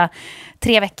jag borta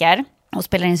 3 veckor och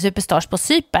spelar in Superstars på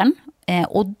Cypern.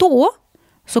 Och då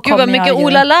så Gud vad mycket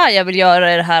olala jag vill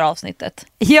göra i det här avsnittet.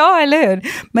 Ja, eller hur?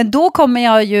 Men då kommer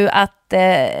jag ju att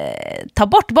ta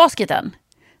bort basketen.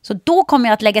 Så då kommer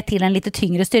jag att lägga till en lite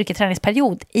tyngre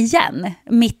styrketräningsperiod igen,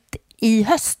 mitt i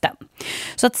hösten.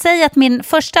 Så att säga att min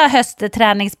första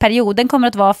höstträningsperioden kommer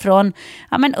att vara från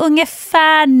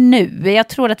ungefär nu. Jag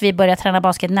tror att vi börjar träna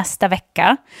basket nästa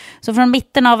vecka. Så från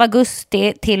mitten av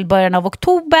augusti till början av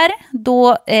oktober,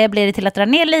 då blir det till att dra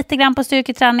ner lite grann på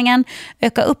styrketräningen,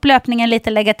 öka upp löpningen lite,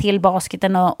 lägga till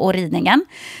basketen och ridningen.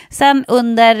 Sen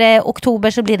under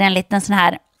oktober så blir det en liten sån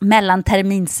här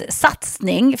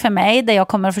mellanterminssatsning för mig, där jag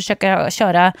kommer att försöka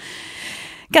köra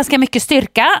ganska mycket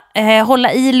styrka,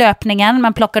 hålla i löpningen,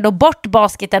 men plockar då bort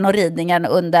basketen och ridningen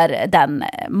under den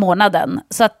månaden.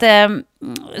 Så att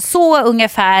så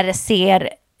ungefär ser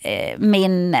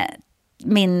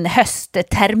min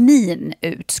hösttermin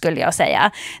ut, skulle jag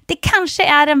säga. Det kanske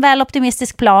är en väl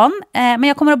optimistisk plan, men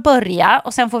jag kommer att börja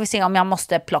och sen får vi se om jag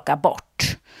måste plocka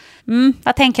bort.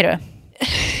 Vad tänker du?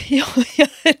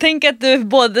 Jag tänker att du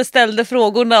både ställde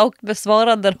frågorna och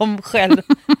besvarade dem själv.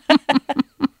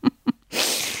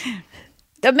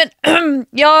 Ja, men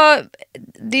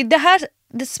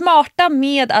det smarta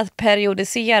med att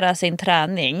periodisera sin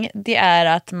träning, det är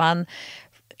att man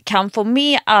kan få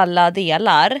med alla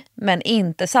delar men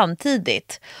inte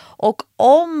samtidigt. Och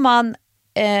om man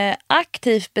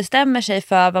aktivt bestämmer sig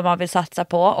för vad man vill satsa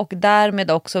på och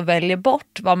därmed också väljer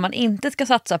bort vad man inte ska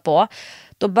satsa på,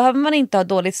 då behöver man inte ha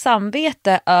dåligt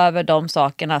samvete över de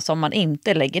sakerna som man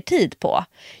inte lägger tid på.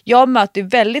 Jag möter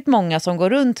väldigt många som går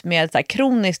runt med så här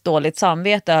kroniskt dåligt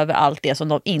samvete över allt det som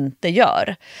de inte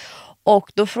gör.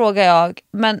 Och då frågar jag,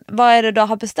 men vad är det du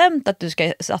har bestämt att du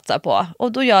ska satsa på?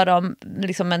 Och då gör de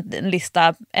liksom en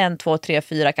lista, 1, 2, 3,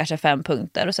 4, kanske 5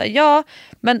 punkter. Och säger, ja,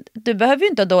 men du behöver ju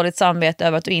inte ha dåligt samvete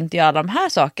över att du inte gör alla de här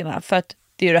sakerna. För att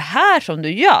det är det här som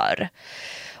du gör.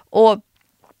 Och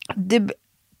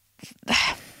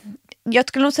jag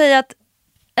skulle nog säga att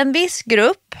en viss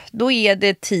grupp, då är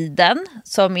det tiden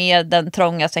som är den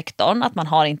trånga sektorn. Att man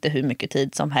har inte hur mycket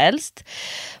tid som helst.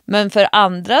 Men för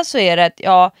andra så är det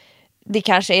att, det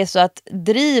kanske är så att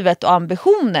drivet och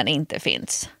ambitionen inte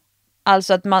finns.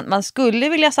 Alltså att man skulle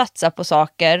vilja satsa på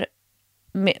saker.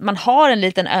 Man har en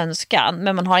liten önskan,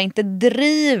 men man har inte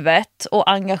drivet och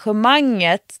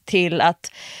engagemanget till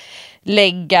att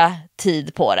lägga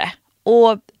tid på det.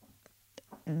 Och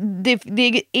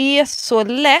det är så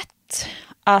lätt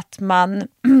att man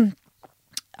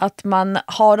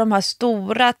har de här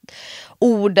stora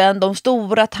orden, de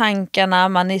stora tankarna,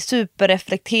 man är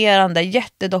superreflekterande,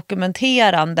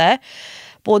 jättedokumenterande,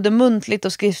 både muntligt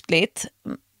och skriftligt,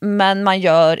 men man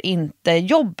gör inte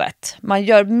jobbet. Man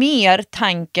gör mer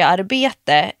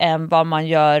tankearbete än vad man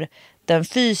gör den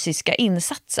fysiska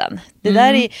insatsen. Det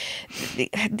där är,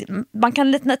 man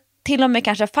kan till och med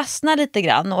kanske fastna lite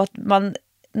grann, och att man,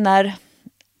 när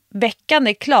veckan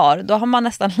är klar, då har man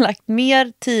nästan lagt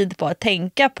mer tid på att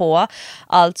tänka på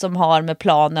allt som har med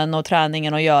planen och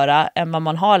träningen att göra än vad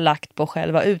man har lagt på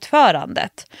själva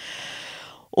utförandet.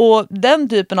 Och den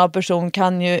typen av person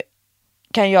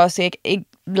kan jag se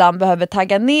ibland behöver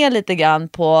tagga ner lite grann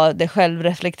på det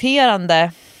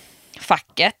självreflekterande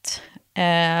facket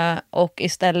och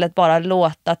istället bara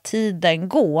låta tiden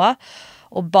gå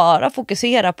och bara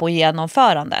fokusera på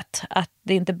genomförandet. Att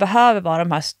det inte behöver vara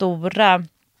de här stora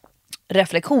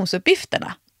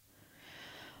reflektionsuppgifterna.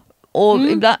 Och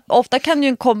ofta kan ju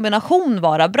en kombination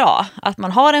vara bra. Att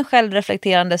man har en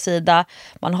självreflekterande sida,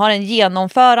 man har en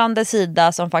genomförande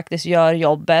sida som faktiskt gör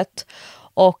jobbet,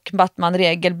 och att man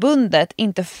regelbundet,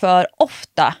 inte för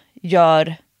ofta,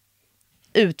 gör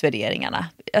utvärderingarna.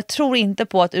 Jag tror inte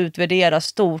på att utvärdera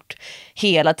stort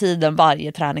hela tiden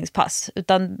varje träningspass,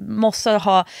 utan måste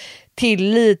ha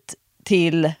tillit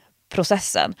till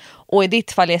processen. Och i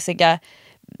ditt fall, Jessica,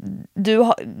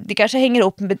 det kanske hänger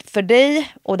upp för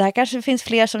dig, och det här kanske finns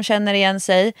fler som känner igen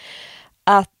sig,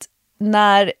 att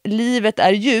när livet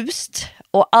är ljust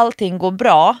och allting går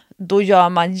bra, då gör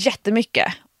man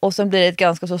jättemycket. Och sen blir det ett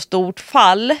ganska så stort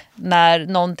fall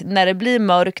när det blir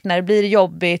mörkt, när det blir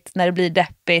jobbigt, när det blir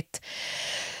deppigt.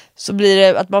 Så blir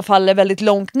det att man faller väldigt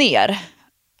långt ner.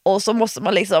 Och så måste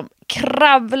man liksom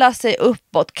kravla sig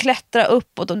uppåt, klättra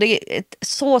uppåt. Och det är ett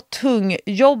så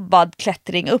tungjobbad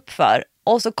klättring uppför.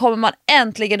 Och så kommer man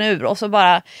äntligen ur och så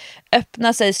bara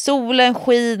öppnar sig. Solen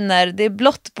skiner, det är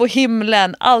blått på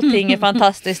himlen. Allting är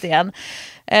fantastiskt igen.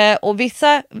 Och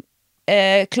vissa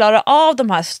klarar av de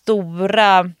här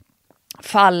stora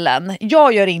fallen.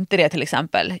 Jag gör inte det till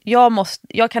exempel.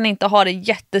 Jag kan inte ha det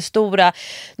jättestora.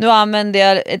 Nu använder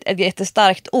jag ett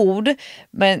jättestarkt ord.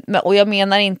 Och jag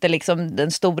menar inte liksom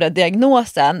den stora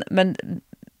diagnosen.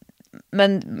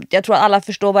 Men jag tror att alla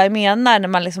förstår vad jag menar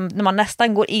när man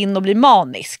nästan går in och blir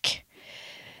manisk.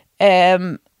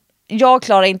 Jag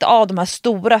klarar inte av de här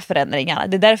stora förändringarna.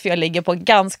 Det är därför jag ligger på en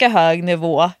ganska hög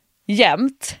nivå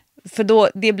jämt. För då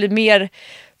det blir mer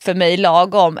för mig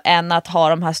lagom än att ha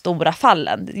de här stora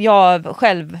fallen. Jag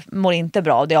själv mår inte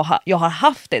bra av det. Jag har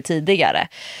haft det tidigare.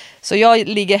 Så jag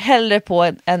ligger hellre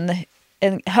på en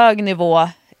hög nivå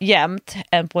jämt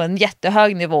än på en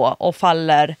jättehög nivå och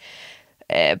faller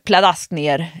pladask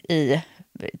ner i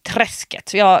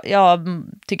träsket. Jag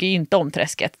tycker inte om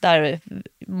träsket. Där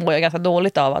mår jag ganska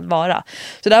dåligt av att vara.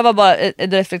 Så det här var bara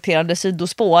ett reflekterande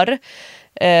sidospår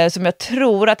som jag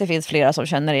tror att det finns flera som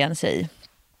känner igen sig i.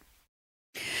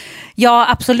 Ja,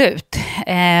 absolut.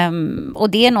 Och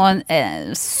det är nog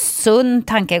en sund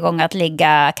tankegång att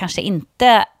ligga kanske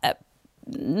inte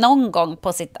någon gång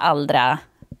på sitt allra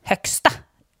högsta,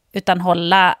 utan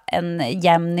hålla en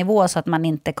jämn nivå så att man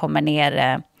inte kommer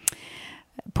ner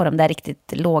på de där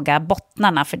riktigt låga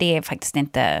bottnarna, för det är faktiskt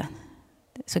inte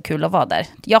så kul att vara där.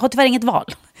 Jag har tyvärr inget val.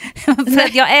 För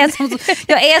att jag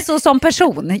är så som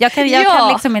person. Jag kan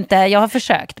liksom inte, jag har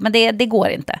försökt, men det går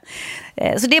inte.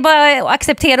 Så det är bara att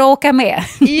acceptera och åka med.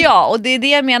 Ja, och det är det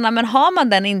jag menar, men har man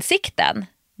den insikten,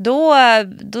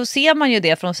 då ser man ju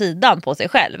det från sidan på sig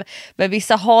själv. Men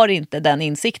vissa har inte den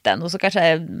insikten, och så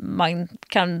kanske man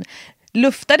kan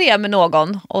lufta det med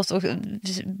någon och så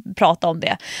prata om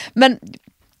det. Men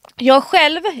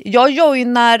jag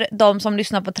joinar de som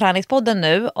lyssnar på Träningspodden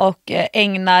nu och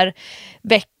ägnar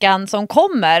veckan som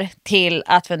kommer till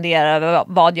att fundera över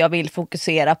vad jag vill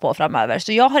fokusera på framöver.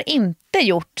 Så jag har inte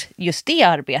gjort just det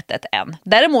arbetet än.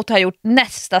 Däremot har jag gjort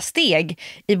nästa steg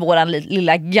i våran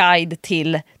lilla guide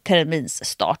till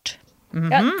terminsstart.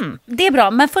 Mm-hmm. Ja, det är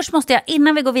bra, men först måste jag,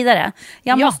 innan vi går vidare,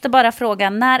 måste bara fråga,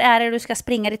 när är det du ska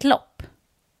springa ditt lopp?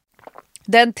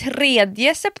 Den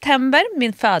 3 september,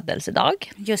 min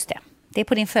födelsedag. Just det, det är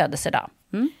på din födelsedag.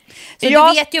 Mm. Så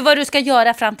du vet ju vad du ska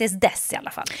göra fram tills dess i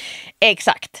alla fall.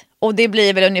 Exakt, och det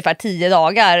blir väl ungefär 10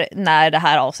 dagar när det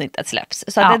här avsnittet släpps.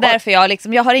 Så det är därför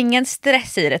jag har ingen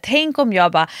stress i det. Tänk om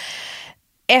jag bara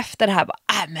efter det här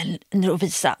men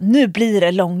Lovisa, nu blir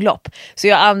det långlopp. Så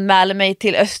jag anmäler mig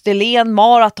till Österlen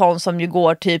maraton som ju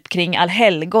går typ kring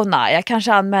allhelgona. Jag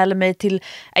kanske anmäler mig till,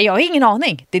 jag har ingen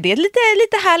aning. Det är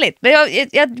lite härligt. Men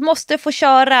jag måste få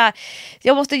köra,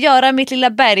 jag måste göra mitt lilla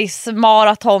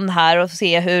bergsmaraton här och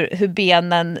se hur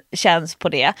benen känns på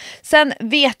det. Sen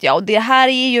vet jag, och det här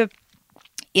är ju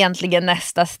egentligen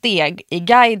nästa steg i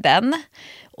guiden.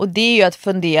 Och det är ju att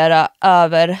fundera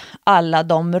över alla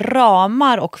de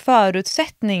ramar och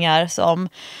förutsättningar som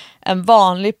en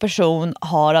vanlig person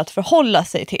har att förhålla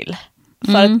sig till.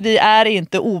 För att vi är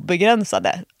inte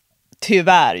obegränsade.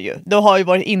 Tyvärr ju. Du har ju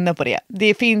varit inne på det.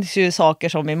 Det finns ju saker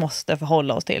som vi måste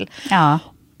förhålla oss till. Ja.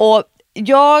 Och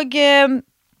jag,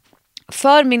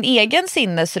 för min egen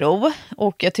sinnesro,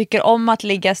 och jag tycker om att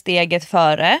ligga steget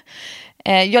före.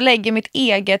 Jag lägger mitt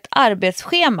eget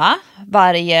arbetsschema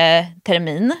varje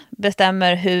termin,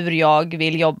 bestämmer hur jag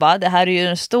vill jobba. Det här är ju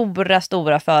den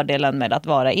stora fördelen med att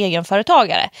vara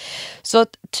egenföretagare. Så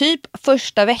typ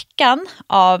första veckan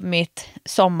av mitt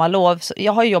sommarlov,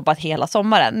 jag har jobbat hela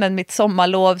sommaren, men mitt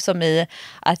sommarlov som i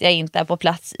att jag inte är på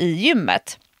plats i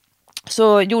gymmet,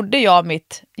 så gjorde jag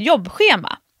mitt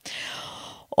jobbschema.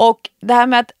 Och det här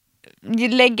med att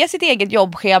lägga sitt eget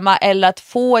jobbschema eller att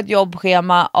få ett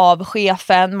jobbschema av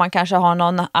chefen. Man kanske har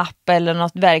någon app eller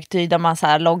något verktyg där man så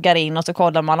här loggar in och så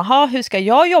kollar man, hur ska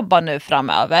jag jobba nu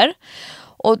framöver?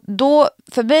 Och då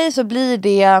för mig så blir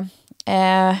det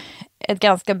ett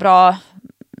ganska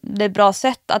bra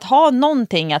sätt att ha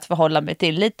någonting att förhålla mig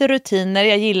till. Lite rutiner,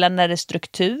 jag gillar när det är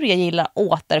struktur, jag gillar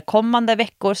återkommande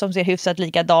veckor som ser hyfsat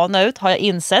likadana ut, har jag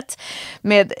insett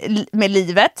med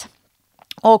livet.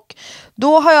 Och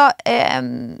då har jag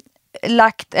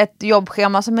lagt ett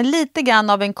jobbschema som är lite grann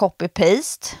av en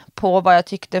copy-paste på vad jag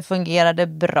tyckte fungerade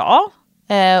bra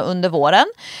under våren.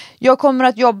 Jag kommer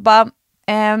att jobba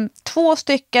 2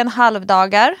 stycken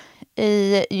halvdagar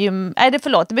i gym. Nej, det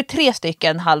blir 3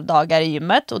 stycken halvdagar i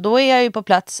gymmet. Och då är jag ju på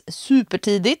plats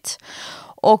supertidigt.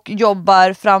 Och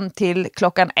jobbar fram till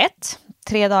klockan 1.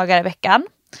 3 dagar i veckan.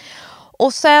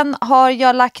 Och sen har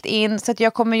jag lagt in så att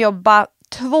jag kommer jobba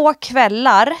 2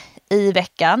 kvällar i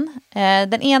veckan.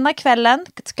 Den ena kvällen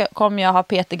kommer jag ha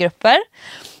PT-grupper.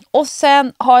 Och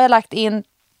sen har jag lagt in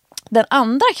den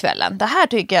andra kvällen. Det här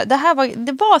tycker jag,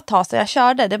 det var ett tag sedan jag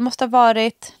körde. Det måste ha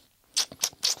varit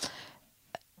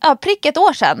prick ett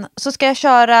år sedan. Så ska jag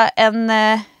köra en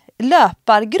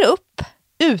löpargrupp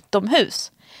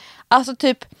utomhus. Alltså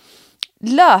typ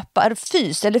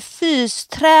löparfys eller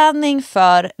fysträning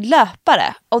för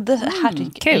löpare. Och det här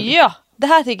det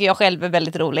här tycker jag själv är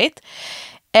väldigt roligt.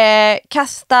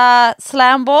 Kasta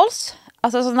slamballs,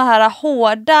 alltså såna här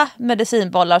hårda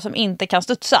medicinbollar som inte kan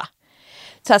studsa.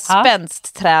 Så här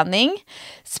spänst-träning.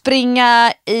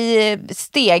 Springa i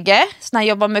stege, såna här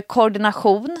jobba med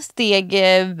koordination,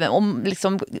 stege och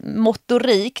liksom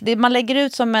motorik. Man lägger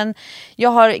ut som jag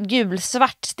har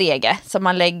gulsvart stege som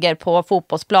man lägger på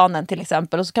fotbollsplanen till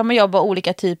exempel. Och så kan man jobba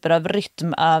olika typer av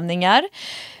rytmövningar.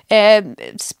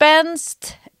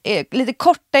 Spänst, lite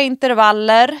korta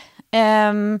intervaller.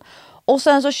 Och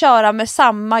sen så köra med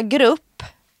samma grupp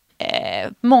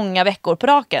många veckor på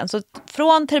raken. Så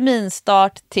från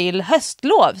terminstart till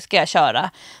höstlov ska jag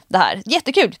köra det här.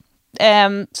 Jättekul!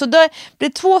 Så det blir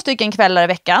 2 stycken kvällar i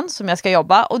veckan som jag ska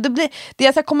jobba. Och det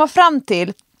jag ska komma fram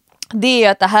till, det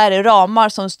är att det här är ramar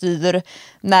som styr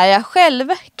när jag själv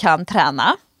kan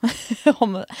träna.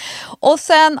 Och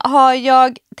sen har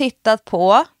jag tittat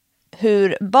på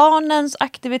hur barnens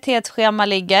aktivitetsschema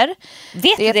ligger.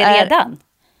 Vet du det redan?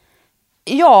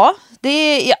 Ja,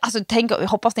 jag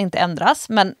hoppas det inte ändras.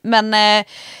 Men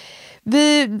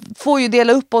vi får ju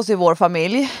dela upp oss i vår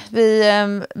familj.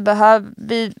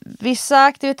 Vissa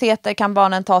aktiviteter kan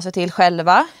barnen ta sig till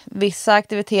själva. Vissa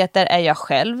aktiviteter är jag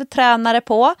själv tränare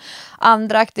på.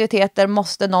 Andra aktiviteter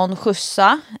måste någon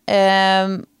skjutsa.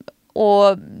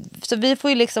 Så vi får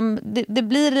ju liksom, det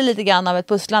blir lite grann av ett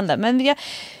pusslande. Men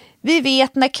vi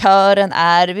vet när kören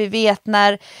är, vi vet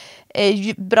när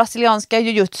brasilianska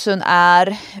jujutsun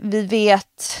är, vi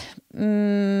vet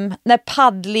när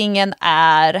paddlingen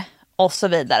är och så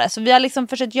vidare. Så vi har liksom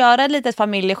försökt göra ett litet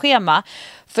familjeschema,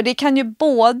 för det kan ju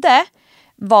både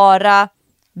vara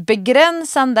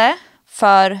begränsande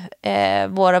för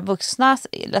våra vuxna,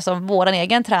 alltså våran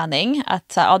egen träning,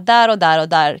 att så här, där och där och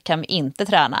där kan vi inte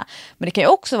träna. Men det kan ju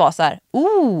också vara så här,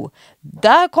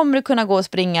 där kommer det kunna gå och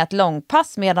springa ett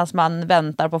långpass medan man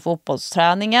väntar på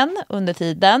fotbollsträningen under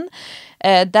tiden.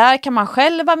 Där kan man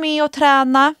själv vara med och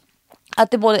träna.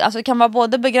 Att det kan vara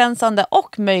både begränsande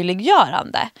och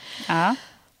möjliggörande. Ja.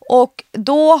 Och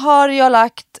då har jag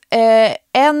lagt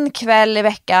en kväll i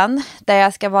veckan där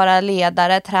jag ska vara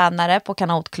ledare, tränare på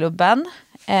kanotklubben.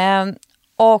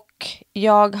 Och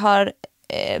jag har,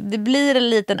 det blir en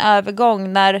liten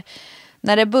övergång när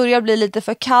det börjar bli lite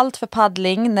för kallt för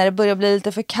paddling, när det börjar bli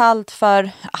lite för kallt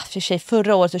för sig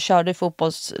förra året så körde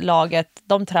fotbollslaget,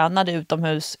 de tränade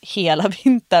utomhus hela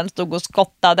vintern, stod och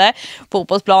skottade på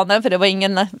fotbollsplanen, för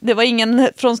det var ingen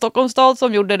från Stockholms stad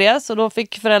som gjorde det, så då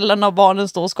fick föräldrarna och barnen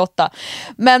stå och skotta.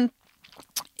 Men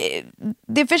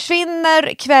det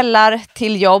försvinner kvällar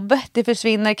till jobb, det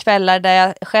försvinner kvällar där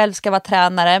jag själv ska vara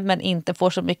tränare men inte får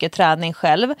så mycket träning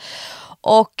själv.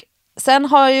 Och sen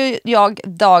har ju jag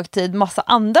dagtid massa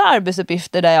andra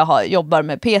arbetsuppgifter där jag jobbar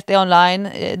med PT online.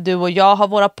 Du och jag har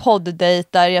våra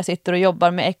podddejtar, jag sitter och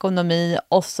jobbar med ekonomi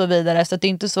och så vidare. Så det är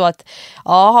inte så att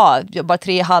jobbar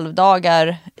 3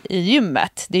 halvdagar i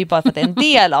gymmet. Det är ju bara för att det är en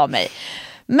del av mig.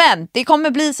 Men det kommer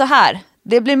bli så här.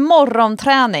 Det blir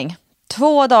morgonträning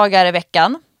 2 dagar i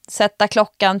veckan. Sätta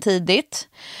klockan tidigt.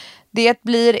 Det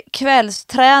blir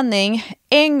kvällsträning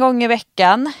 1 gång i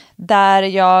veckan där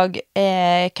jag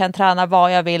kan träna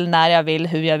vad jag vill, när jag vill,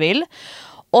 hur jag vill.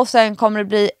 Och sen kommer det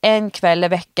bli 1 kväll i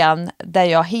veckan där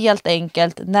jag helt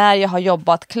enkelt, när jag har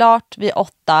jobbat klart vid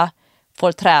 8,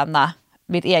 får träna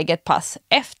mitt eget pass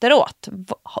efteråt.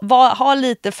 Ha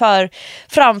lite för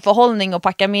framförhållning och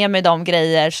packa med mig de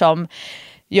grejer som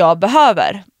jag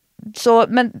behöver.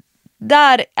 Men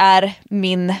där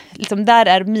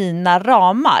är mina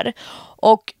ramar.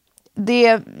 Och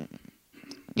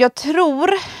jag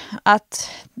tror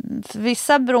att för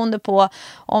vissa, beroende på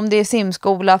om det är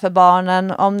simskola för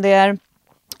barnen, om det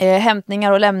är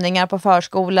hämtningar och lämningar på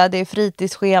förskola, det är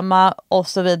fritidsschema och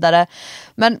så vidare.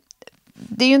 Men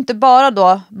det är ju inte bara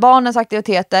då barnens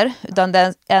aktiviteter, utan det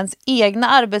är ens egna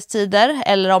arbetstider,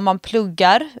 eller om man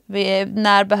pluggar,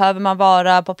 när behöver man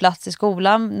vara på plats i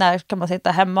skolan, när kan man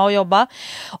sitta hemma och jobba,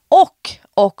 och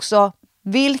också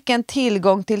vilken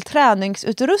tillgång till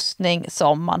träningsutrustning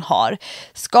som man har.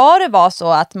 Ska det vara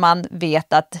så att man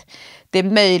vet att det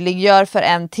möjliggör för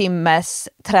 1 timmes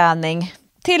träning,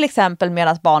 till exempel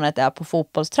medan barnet är på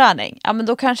fotbollsträning, ja men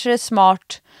då kanske det är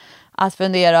smart att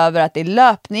fundera över att det är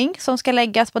löpning som ska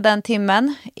läggas på den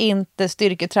timmen, inte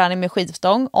styrketräning med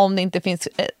skivstång om det inte finns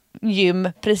gym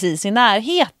precis i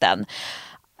närheten.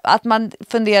 Att man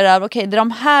funderar, okej, det är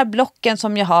de här blocken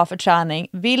som jag har för träning.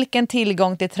 Vilken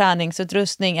tillgång till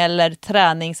träningsutrustning eller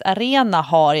träningsarena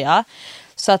har jag?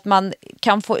 Så att man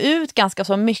kan få ut ganska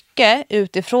så mycket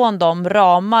utifrån de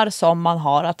ramar som man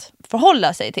har att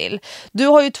förhålla sig till. Du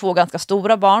har ju 2 ganska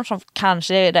stora barn som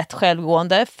kanske är rätt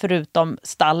självgående, förutom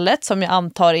stallet som jag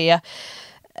antar är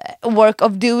work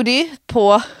of duty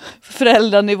på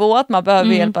föräldranivå, att man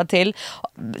behöver hjälpa till.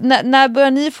 När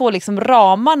börjar ni få liksom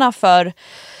ramarna för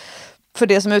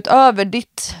det som är utöver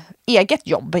ditt eget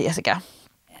jobb, Jessica?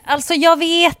 Alltså jag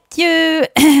vet ju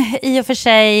i och för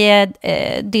sig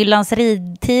Dylans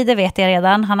ridtider vet jag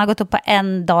redan. Han har gått upp på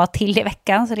 1 dag till i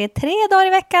veckan, så det är 3 dagar i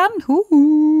veckan.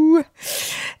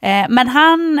 Men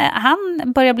han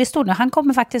börjar bli stor nu. Han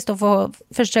kommer faktiskt att få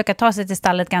försöka ta sig till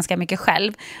stallet ganska mycket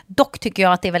själv. Dock tycker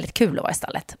jag att det är väldigt kul att vara i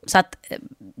stallet. Så att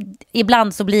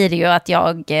ibland så blir det ju att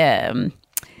jag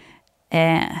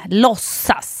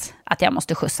låtsas att jag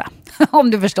måste skjutsa.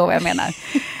 Om du förstår vad jag menar.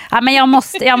 Ja, men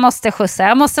jag måste skjutsa.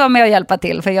 Jag måste vara med och hjälpa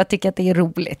till, för jag tycker att det är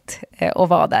roligt att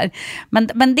vara där.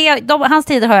 Men hans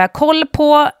tider har jag koll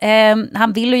på.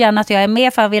 Han vill ju gärna att jag är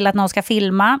med, för han vill att någon ska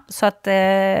filma. Så att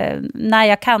när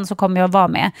jag kan så kommer jag att vara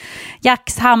med.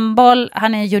 Jacks handboll,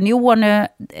 han är junior nu.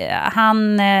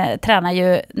 Han tränar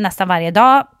ju nästan varje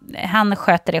dag. Han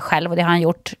sköter det själv, och det har han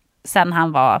gjort sedan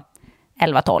han var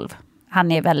 11-12.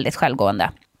 Han är väldigt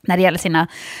självgående när det gäller sina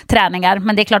träningar.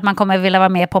 Men det är klart man kommer vilja vara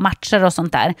med på matcher och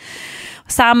sånt där.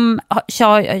 Sam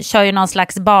kör ju någon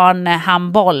slags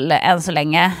barnhandboll än så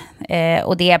länge.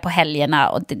 Och det är på helgerna.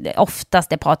 Och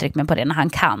oftast är Patrik med på det när han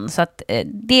kan. Så att,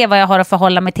 det är vad jag har att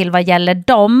förhålla mig till vad gäller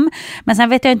dem. Men sen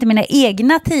vet jag inte mina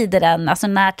egna tider än. Alltså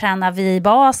när tränar vi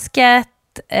basket?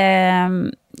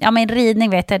 Ja, men ridning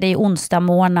vet jag, det är onsdag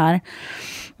morgnar.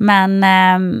 Men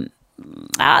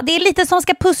ja, det är lite som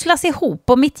ska pusslas ihop.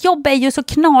 Och mitt jobb är ju så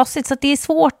knasigt så att det är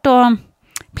svårt att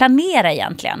planera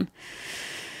egentligen.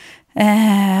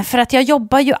 För att jag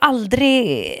jobbar ju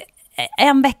aldrig...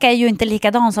 En vecka är ju inte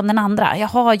likadan som den andra. Jag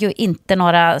har ju inte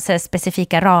några så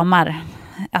specifika ramar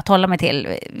att hålla mig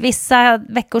till. Vissa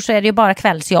veckor så är det ju bara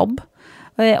kvällsjobb.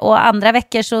 Och andra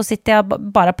veckor så sitter jag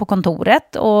bara på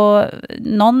kontoret. Och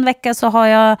någon vecka så har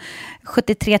jag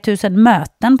 73 000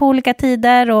 möten på olika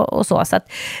tider och så. Så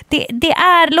att det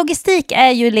är, logistik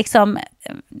är ju liksom,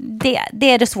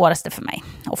 det är det svåraste för mig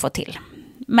att få till.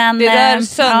 Men, det är där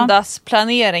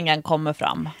söndagsplaneringen kommer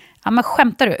fram. Ja, men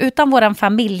skämtar du? Utan våran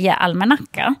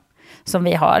familjealmanacka som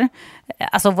vi har,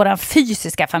 alltså våran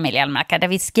fysiska familjealmanacka där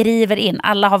vi skriver in,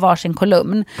 alla har varsin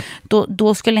kolumn,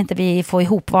 då skulle inte vi få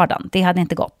ihop vardagen. Det hade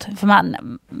inte gått. För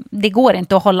det går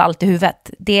inte att hålla allt i huvudet.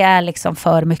 Det är liksom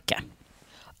för mycket.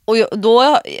 Och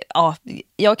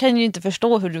jag kan ju inte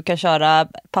förstå hur du kan köra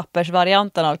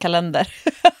pappersvarianten av kalender.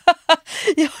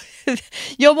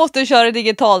 Jag måste köra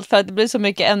digitalt för att det blir så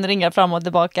mycket ändringar fram och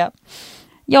tillbaka.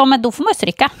 Ja, men då får man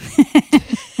stryka.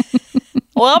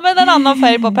 Och använda en annan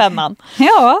färg på pennan.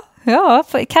 Ja,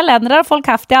 kalendrar har folk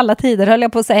haft i alla tider, höll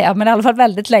jag på att säga, men i alla fall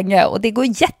väldigt länge. Och det går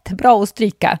jättebra att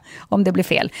stryka om det blir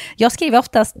fel. Jag skriver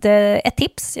oftast ett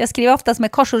tips. Jag skriver oftast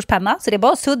med korsordspenna, så det är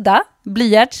bara att sudda.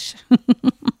 Blyerts.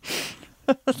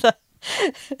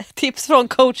 Tips från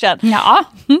coachen. Ja.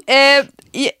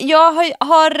 Jag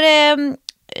har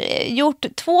gjort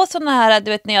 2 sådana här,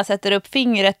 du vet, när jag sätter upp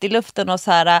fingret i luften och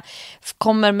så här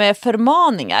kommer med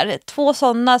förmaningar. 2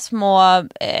 sådana små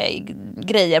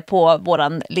grejer på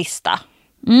våran lista.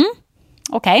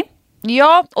 Okej.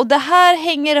 Ja, och det här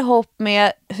hänger ihop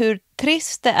med hur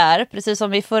trist det är, precis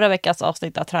som vi i förra veckans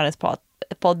avsnitt av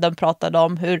Träningspodden pratade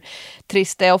om hur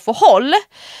trist det är att få håll.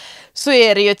 Så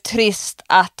är det ju trist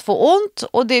att få ont,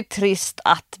 och det är trist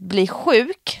att bli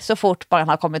sjuk så fort man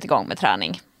har kommit igång med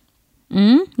träning.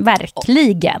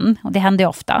 Verkligen, och det händer ju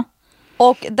ofta.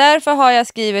 Och därför har jag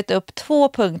skrivit upp 2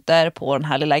 punkter på den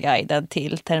här lilla guiden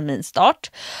till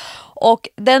terminstart. Och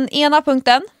den ena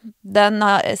punkten, den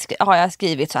har jag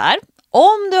skrivit så här.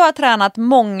 Om du har tränat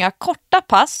många korta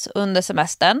pass under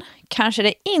semestern kanske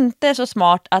det inte är så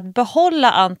smart att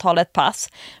behålla antalet pass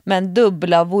men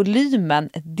dubbla volymen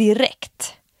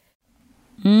direkt.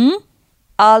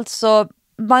 Alltså,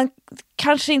 man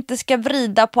kanske inte ska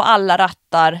vrida på alla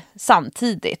rattar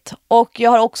samtidigt. Och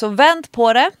jag har också vänt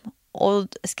på det och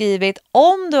skrivit: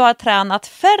 om du har tränat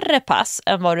färre pass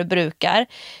än vad du brukar,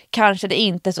 kanske det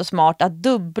inte är så smart att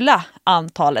dubbla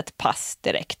antalet pass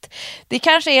direkt. Det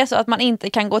kanske är så att man inte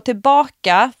kan gå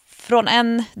tillbaka från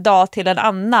en dag till en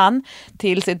annan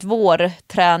till sitt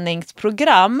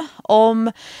vårträningsprogram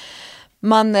om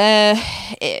man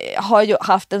har ju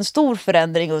haft en stor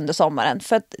förändring under sommaren.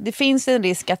 För att det finns en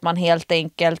risk att man helt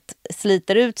enkelt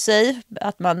sliter ut sig,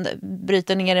 att man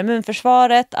bryter ner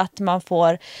immunförsvaret, att man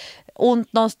får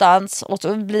ont någonstans och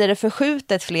så blir det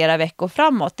förskjutet flera veckor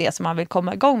framåt, det som man vill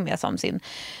komma igång med som sin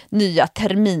nya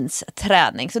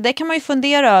terminsträning. Så det kan man ju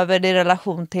fundera över i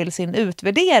relation till sin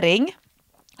utvärdering.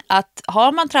 Att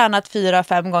har man tränat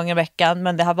 4-5 gånger i veckan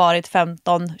men det har varit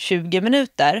 15-20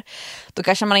 minuter, då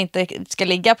kanske man inte ska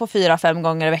ligga på 4-5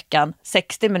 gånger i veckan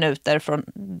 60 minuter från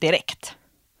direkt.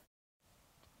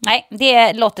 Nej,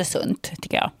 det låter sunt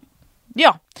tycker jag.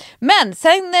 Ja, men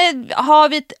sen har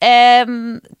vi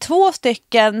 2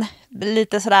 stycken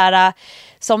lite sådär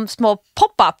som små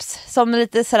pop-ups, som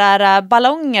lite sådär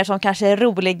ballonger som kanske är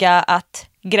roliga att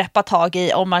greppa tag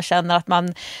i om man känner att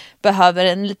man behöver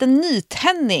en liten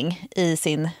nytändning i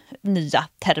sin nya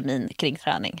termin kring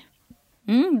träning.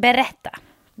 Berätta.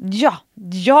 Ja,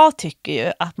 jag tycker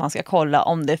ju att man ska kolla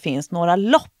om det finns några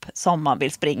lopp som man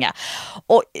vill springa.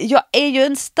 Och jag är ju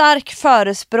en stark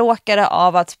förespråkare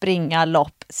av att springa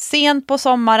lopp sent på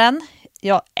sommaren.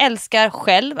 Jag älskar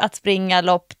själv att springa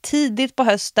lopp tidigt på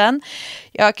hösten.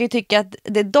 Jag kan ju tycka att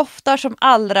det doftar som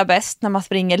allra bäst när man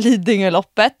springer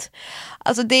Lidingöloppet.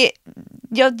 Alltså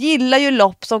jag gillar ju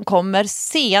lopp som kommer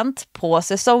sent på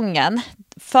säsongen,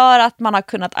 för att man har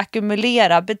kunnat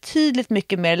ackumulera betydligt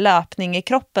mycket mer löpning i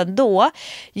kroppen då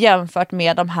jämfört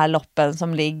med de här loppen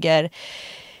som ligger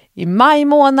i maj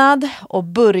månad och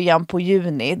början på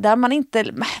juni, där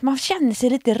man känner sig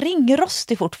lite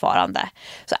ringrostig fortfarande.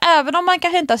 Så även om man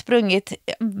kanske inte har sprungit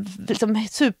liksom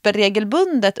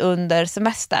superregelbundet under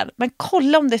semestern, men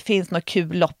kolla om det finns något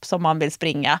kul lopp som man vill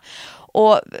springa.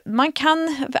 Och man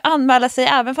kan anmäla sig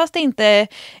även fast det inte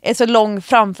är så lång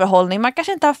framförhållning. Man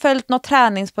kanske inte har följt något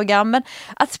träningsprogram, men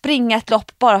att springa ett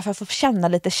lopp bara för att få känna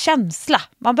lite känsla.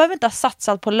 Man behöver inte ha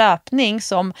satsat på löpning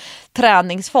som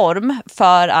träningsform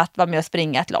för att vara med och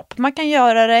springa ett lopp. Man kan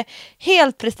göra det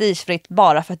helt prestigefritt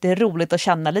bara för att det är roligt att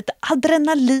känna lite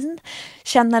adrenalin,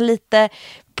 känna lite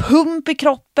pump i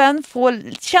kroppen, få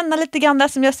känna lite grann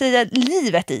som jag säger,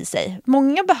 livet i sig.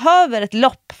 Många behöver ett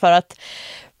lopp för att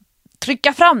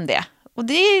trycka fram det. Och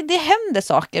det händer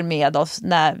saker med oss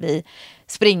när vi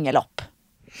springer lopp.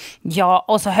 Ja,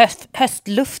 och så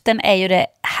höstluften är ju det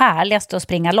härligaste att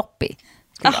springa lopp i,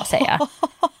 skulle jag säga.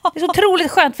 Det är så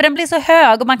otroligt skönt, för den blir så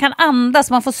hög och man kan andas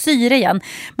och man får syre igen.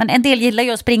 Men en del gillar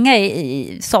ju att springa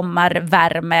i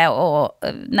sommarvärme och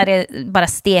när det bara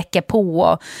steker på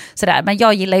och sådär. Men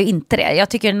jag gillar ju inte det. Jag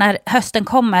tycker när hösten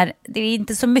kommer, det är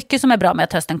inte så mycket som är bra med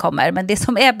att hösten kommer, men det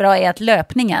som är bra är att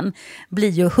löpningen blir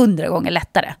ju 100 gånger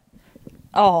lättare.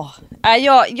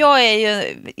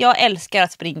 Jag älskar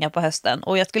att springa på hösten,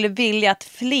 och jag skulle vilja att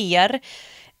fler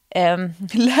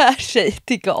lär sig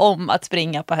tycka om att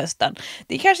springa på hösten.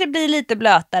 Det kanske blir lite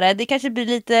blötare, det kanske blir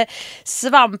lite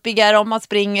svampigare om man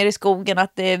springer i skogen,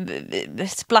 att det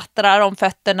splattrar om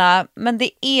fötterna, men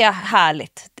det är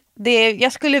härligt.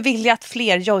 Jag skulle vilja att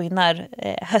fler joinar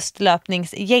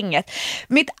höstlöpningsgänget.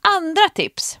 Mitt andra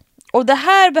tips, och det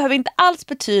här behöver inte alls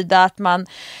betyda att man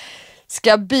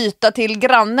ska byta till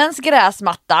grannens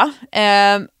gräsmatta,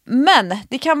 men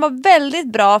det kan vara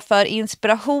väldigt bra för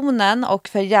inspirationen och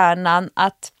för hjärnan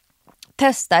att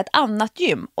testa ett annat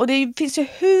gym. Och det finns ju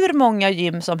hur många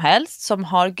gym som helst som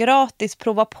har gratis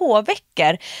prova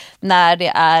på-veckor när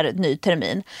det är ny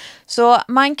termin. Så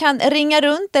man kan ringa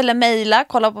runt eller mejla,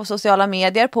 kolla på sociala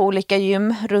medier på olika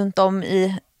gym runt om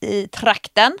i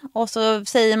trakten, och så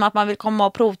säger man att man vill komma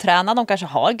och provträna. De kanske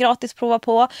har gratis prova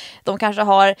på. De kanske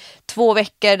har 2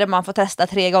 veckor där man får testa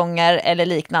 3 gånger eller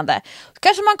liknande. Så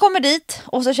kanske man kommer dit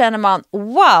och så känner man,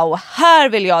 wow, här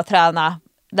vill jag träna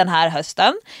den här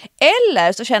hösten.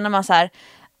 Eller så känner man så här,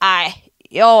 nej,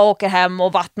 jag åker hem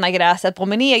och vattnar gräset på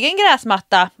min egen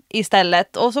gräsmatta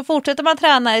istället. Och så fortsätter man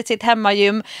träna i sitt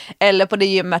hemmagym eller på det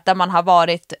gymmet där man har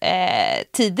varit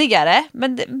tidigare.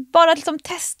 Men bara liksom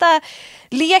testa,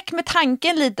 lek med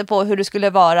tanken lite på hur det skulle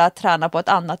vara att träna på ett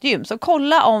annat gym. Så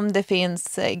kolla om det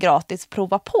finns gratis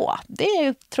prova på.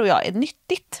 Det tror jag är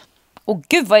nyttigt. Och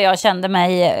gud vad jag kände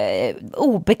mig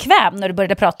obekväm när du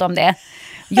började prata om det.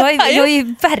 Jag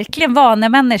är verkligen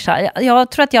vanemänniska.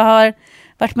 Jag tror att jag har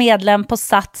varit medlem på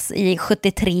Sats i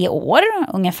 73 år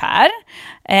ungefär.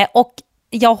 Och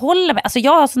jag håller med. Alltså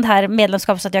jag har sånt här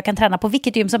medlemskap så att jag kan träna på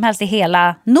vilket gym som helst i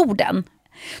hela Norden.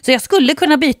 Så jag skulle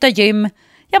kunna byta gym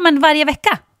varje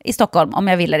vecka i Stockholm om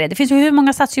jag ville det. Det finns ju hur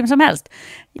många satsgym som helst.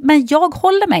 Men jag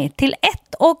håller mig till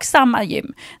ett och samma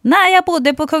gym. När jag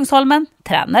bodde på Kungsholmen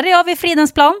tränade jag vid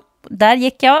Fridhemsplan. Där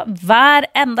gick jag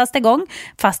varendaste gång.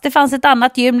 Fast det fanns ett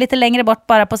annat gym lite längre bort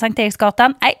bara på Sankt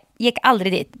Eriksgatan. Nej, gick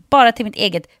aldrig dit. Bara till mitt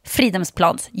eget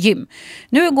Fridhemsplans gym.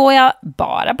 Nu går jag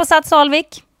bara på Sats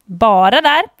Alvik. Bara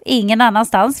där, ingen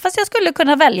annanstans. Fast jag skulle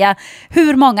kunna välja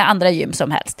hur många andra gym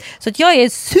som helst. Så att jag är en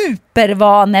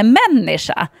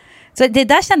supervanemänniska. Så det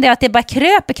där kände jag att det bara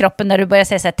kröp i kroppen när du började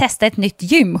säga så här, testa ett nytt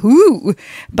gym. Who?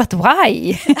 But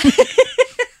why?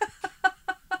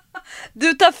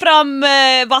 Du tar fram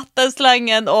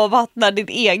vattenslangen och vattnar din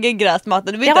egen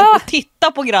gräsmatta. Du vill inte Ja. ens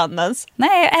titta på grannens.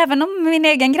 Nej, även om min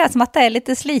egen gräsmatta är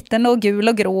lite sliten och gul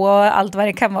och grå och allt vad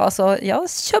det kan vara, så jag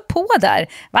kör på där.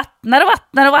 Vattnar och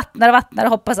vattnar och vattnar och vattnar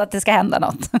och hoppas att det ska hända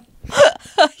något.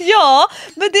 Ja,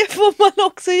 men det får man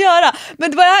också göra.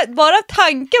 Men bara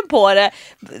tanken på det,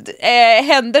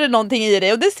 händer det någonting i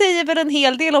dig. Och det säger väl en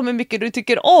hel del om hur mycket du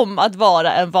tycker om att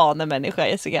vara en vanemänniska,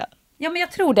 Jessica. Ja, men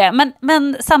jag tror det.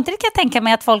 Men samtidigt kan jag tänka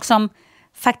mig att folk som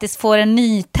faktiskt får en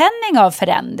nytändning av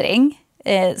förändring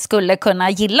skulle kunna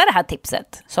gilla det här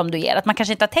tipset som du ger. Att man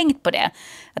kanske inte har tänkt på det.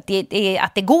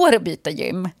 Att det går att byta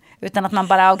gym. Utan att man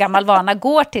bara av gammal vana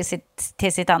går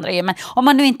till sitt andra gym. Men om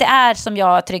man nu inte är som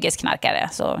jag trygghetsknarkare,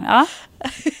 så ja.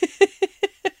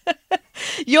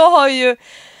 Jag har ju...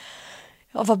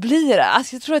 Ja, vad blir det?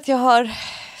 Alltså, jag tror att jag har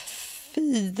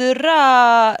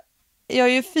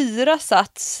 4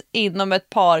 sats inom ett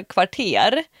par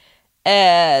kvarter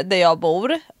där jag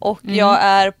bor. Och jag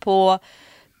är på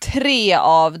 3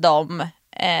 av dem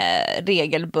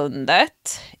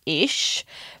regelbundet, ish.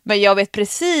 Men jag vet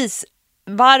precis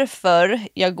varför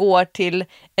jag går till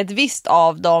ett visst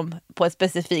av dem på ett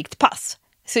specifikt pass.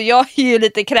 Så jag är ju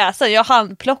lite kräsen, jag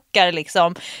handplockar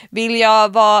liksom. Vill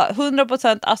jag vara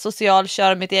 100% asocial,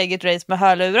 köra mitt eget race med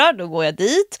hörlurar, då går jag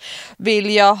dit.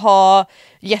 Vill jag ha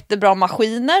jättebra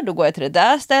maskiner, då går jag till det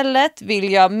där stället.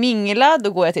 Vill jag mingla,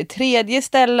 då går jag till 3:e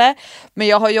ställe. Men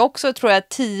jag har ju också, tror jag,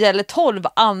 10 eller 12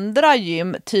 andra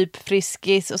gym, typ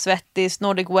Friskis och Svettis,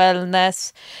 Nordic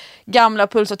Wellness, Gamla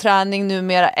Puls och Träning,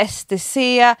 numera STC,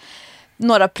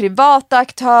 några privata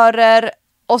aktörer.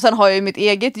 Och sen har jag ju mitt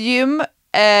eget gym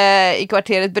i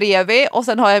kvarteret bredvid. Och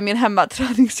sen har jag min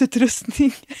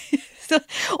hemmaträningsutrustning.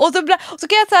 och så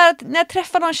kan jag så här, när jag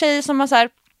träffar någon tjej som har så här,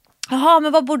 jaha,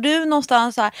 men var bor du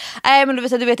någonstans? Så här, nej, men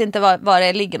du vet inte var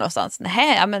det ligger någonstans.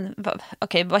 Nej, men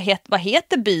okej, vad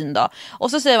heter byn då?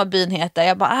 Och så säger man vad byn heter.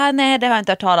 Jag bara, nej, det har jag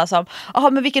inte hört talas om. Jaha,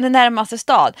 men vilken är närmaste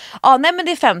stad? Nej, men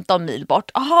det är 15 mil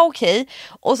bort. Jaha, okej.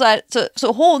 Och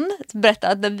så hon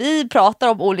berättar att när vi pratar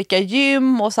om olika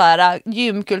gym och så här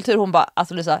gymkultur, hon bara,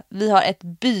 alltså Lisa, vi har ett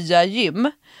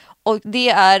byagym. Och det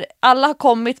är, alla har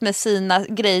kommit med sina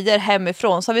grejer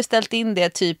hemifrån. Så har vi ställt in det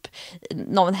typ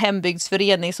någon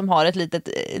hembygdsförening som har ett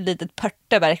litet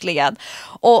pörte verkligen.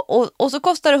 Och så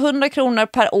kostar det 100 kronor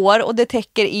per år och det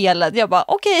täcker elen. Jag bara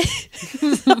okej.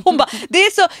 Hon bara, det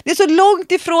är så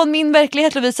långt ifrån min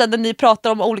verklighet, Lovisa, när ni pratar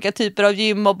om olika typer av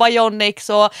gym och Bionics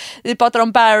och ni pratar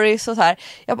om Barry's och så här.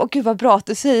 Jag bara, gud vad bra att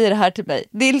du säger det här till mig.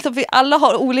 Det är liksom, alla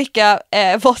har olika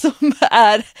vad som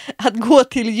är att gå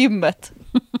till gymmet.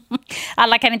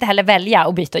 Alla kan inte heller välja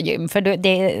att byta gym, för det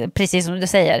är precis som du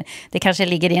säger, det kanske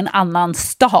ligger i en annan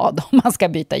stad om man ska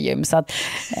byta gym, så att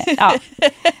ja.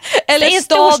 Eller i en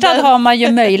storstad har man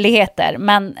ju möjligheter,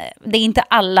 men det är inte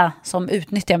alla som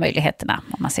utnyttjar möjligheterna,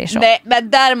 om man säger så. Nej, men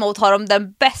däremot har de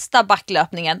den bästa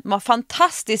backlöpningen. De har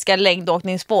fantastiska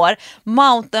längdåkningsspår,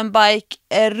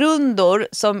 mountainbike-rundor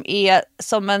som är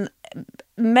som en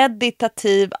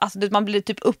meditativ, alltså man blir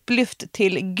typ upplyft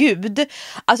till Gud.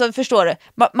 Alltså förstår du,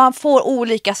 man får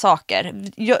olika saker.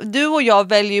 Du och jag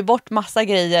väljer ju bort massa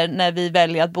grejer när vi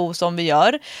väljer att bo som vi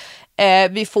gör.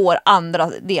 Vi får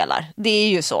andra delar. Det är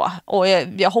ju så. Och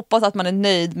jag hoppas att man är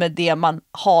nöjd med det man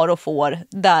har och får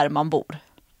där man bor.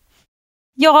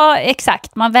 Ja,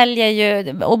 exakt. Man väljer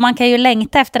ju, och man kan ju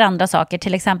längta efter andra saker.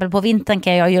 Till exempel på vintern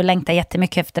kan jag ju längta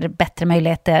jättemycket efter bättre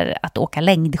möjligheter att åka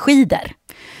längdskidor.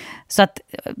 Så att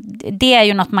det är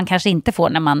ju något man kanske inte får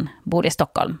när man bor i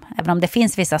Stockholm. Även om det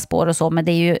finns vissa spår och så, men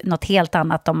det är ju något helt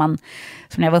annat om man,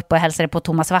 som när jag var uppe och hälsade på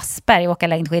Thomas Wassberg och åka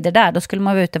längdskidor där, då skulle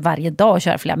man vara ute varje dag och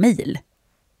köra flera mil.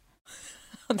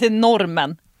 Det är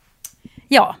normen.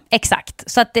 Ja,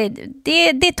 exakt. Så att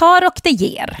det tar och det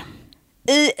ger.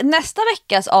 I nästa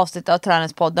veckas avsnitt av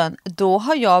Träningspodden, då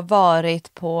har jag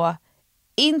varit på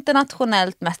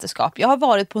internationellt mästerskap. Jag har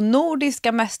varit på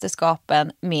nordiska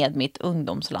mästerskapen med mitt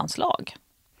ungdomslandslag.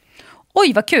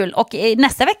 Oj, vad kul. Och i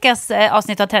nästa veckas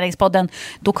avsnitt av Träningspodden,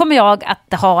 då kommer jag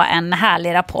att ha en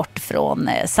härlig rapport från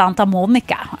Santa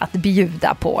Monica att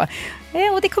bjuda på.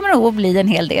 Och det kommer nog att bli en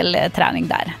hel del träning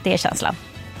där. Det är känslan.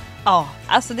 Ja,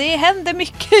 alltså det händer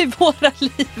mycket i våra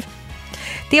liv.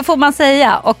 Det får man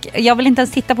säga. Och jag vill inte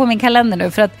ens titta på min kalender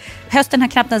nu. För att hösten har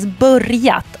knappt ens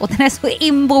börjat. Och den är så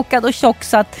inbokad och tjock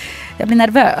så att jag blir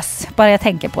nervös. Bara jag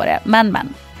tänker på det.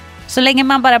 Men. Så länge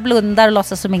man bara blundar och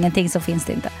låtsas som ingenting så finns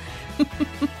det inte.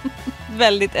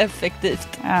 Väldigt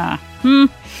effektivt. Ja.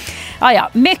 Ja,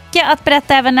 mycket att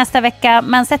berätta även nästa vecka.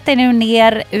 Men sätt er nu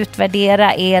ner,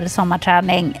 utvärdera er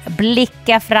sommarträning.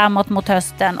 Blicka framåt mot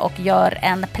hösten och gör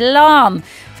en plan.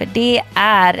 För det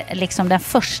är liksom den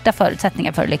första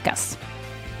förutsättningen för att lyckas.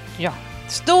 Ja.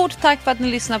 Stort tack för att ni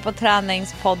lyssnar på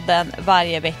Träningspodden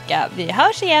varje vecka. Vi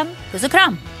hörs igen. Puss och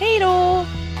kram. Hej då!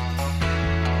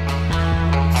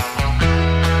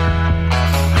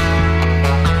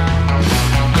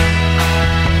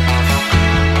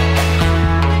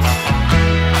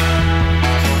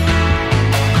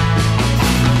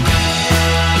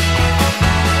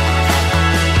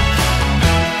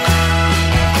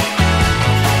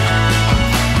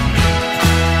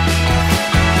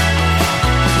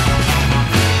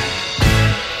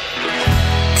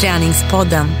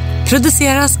 Träningspodden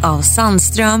produceras av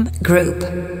Sandström Group.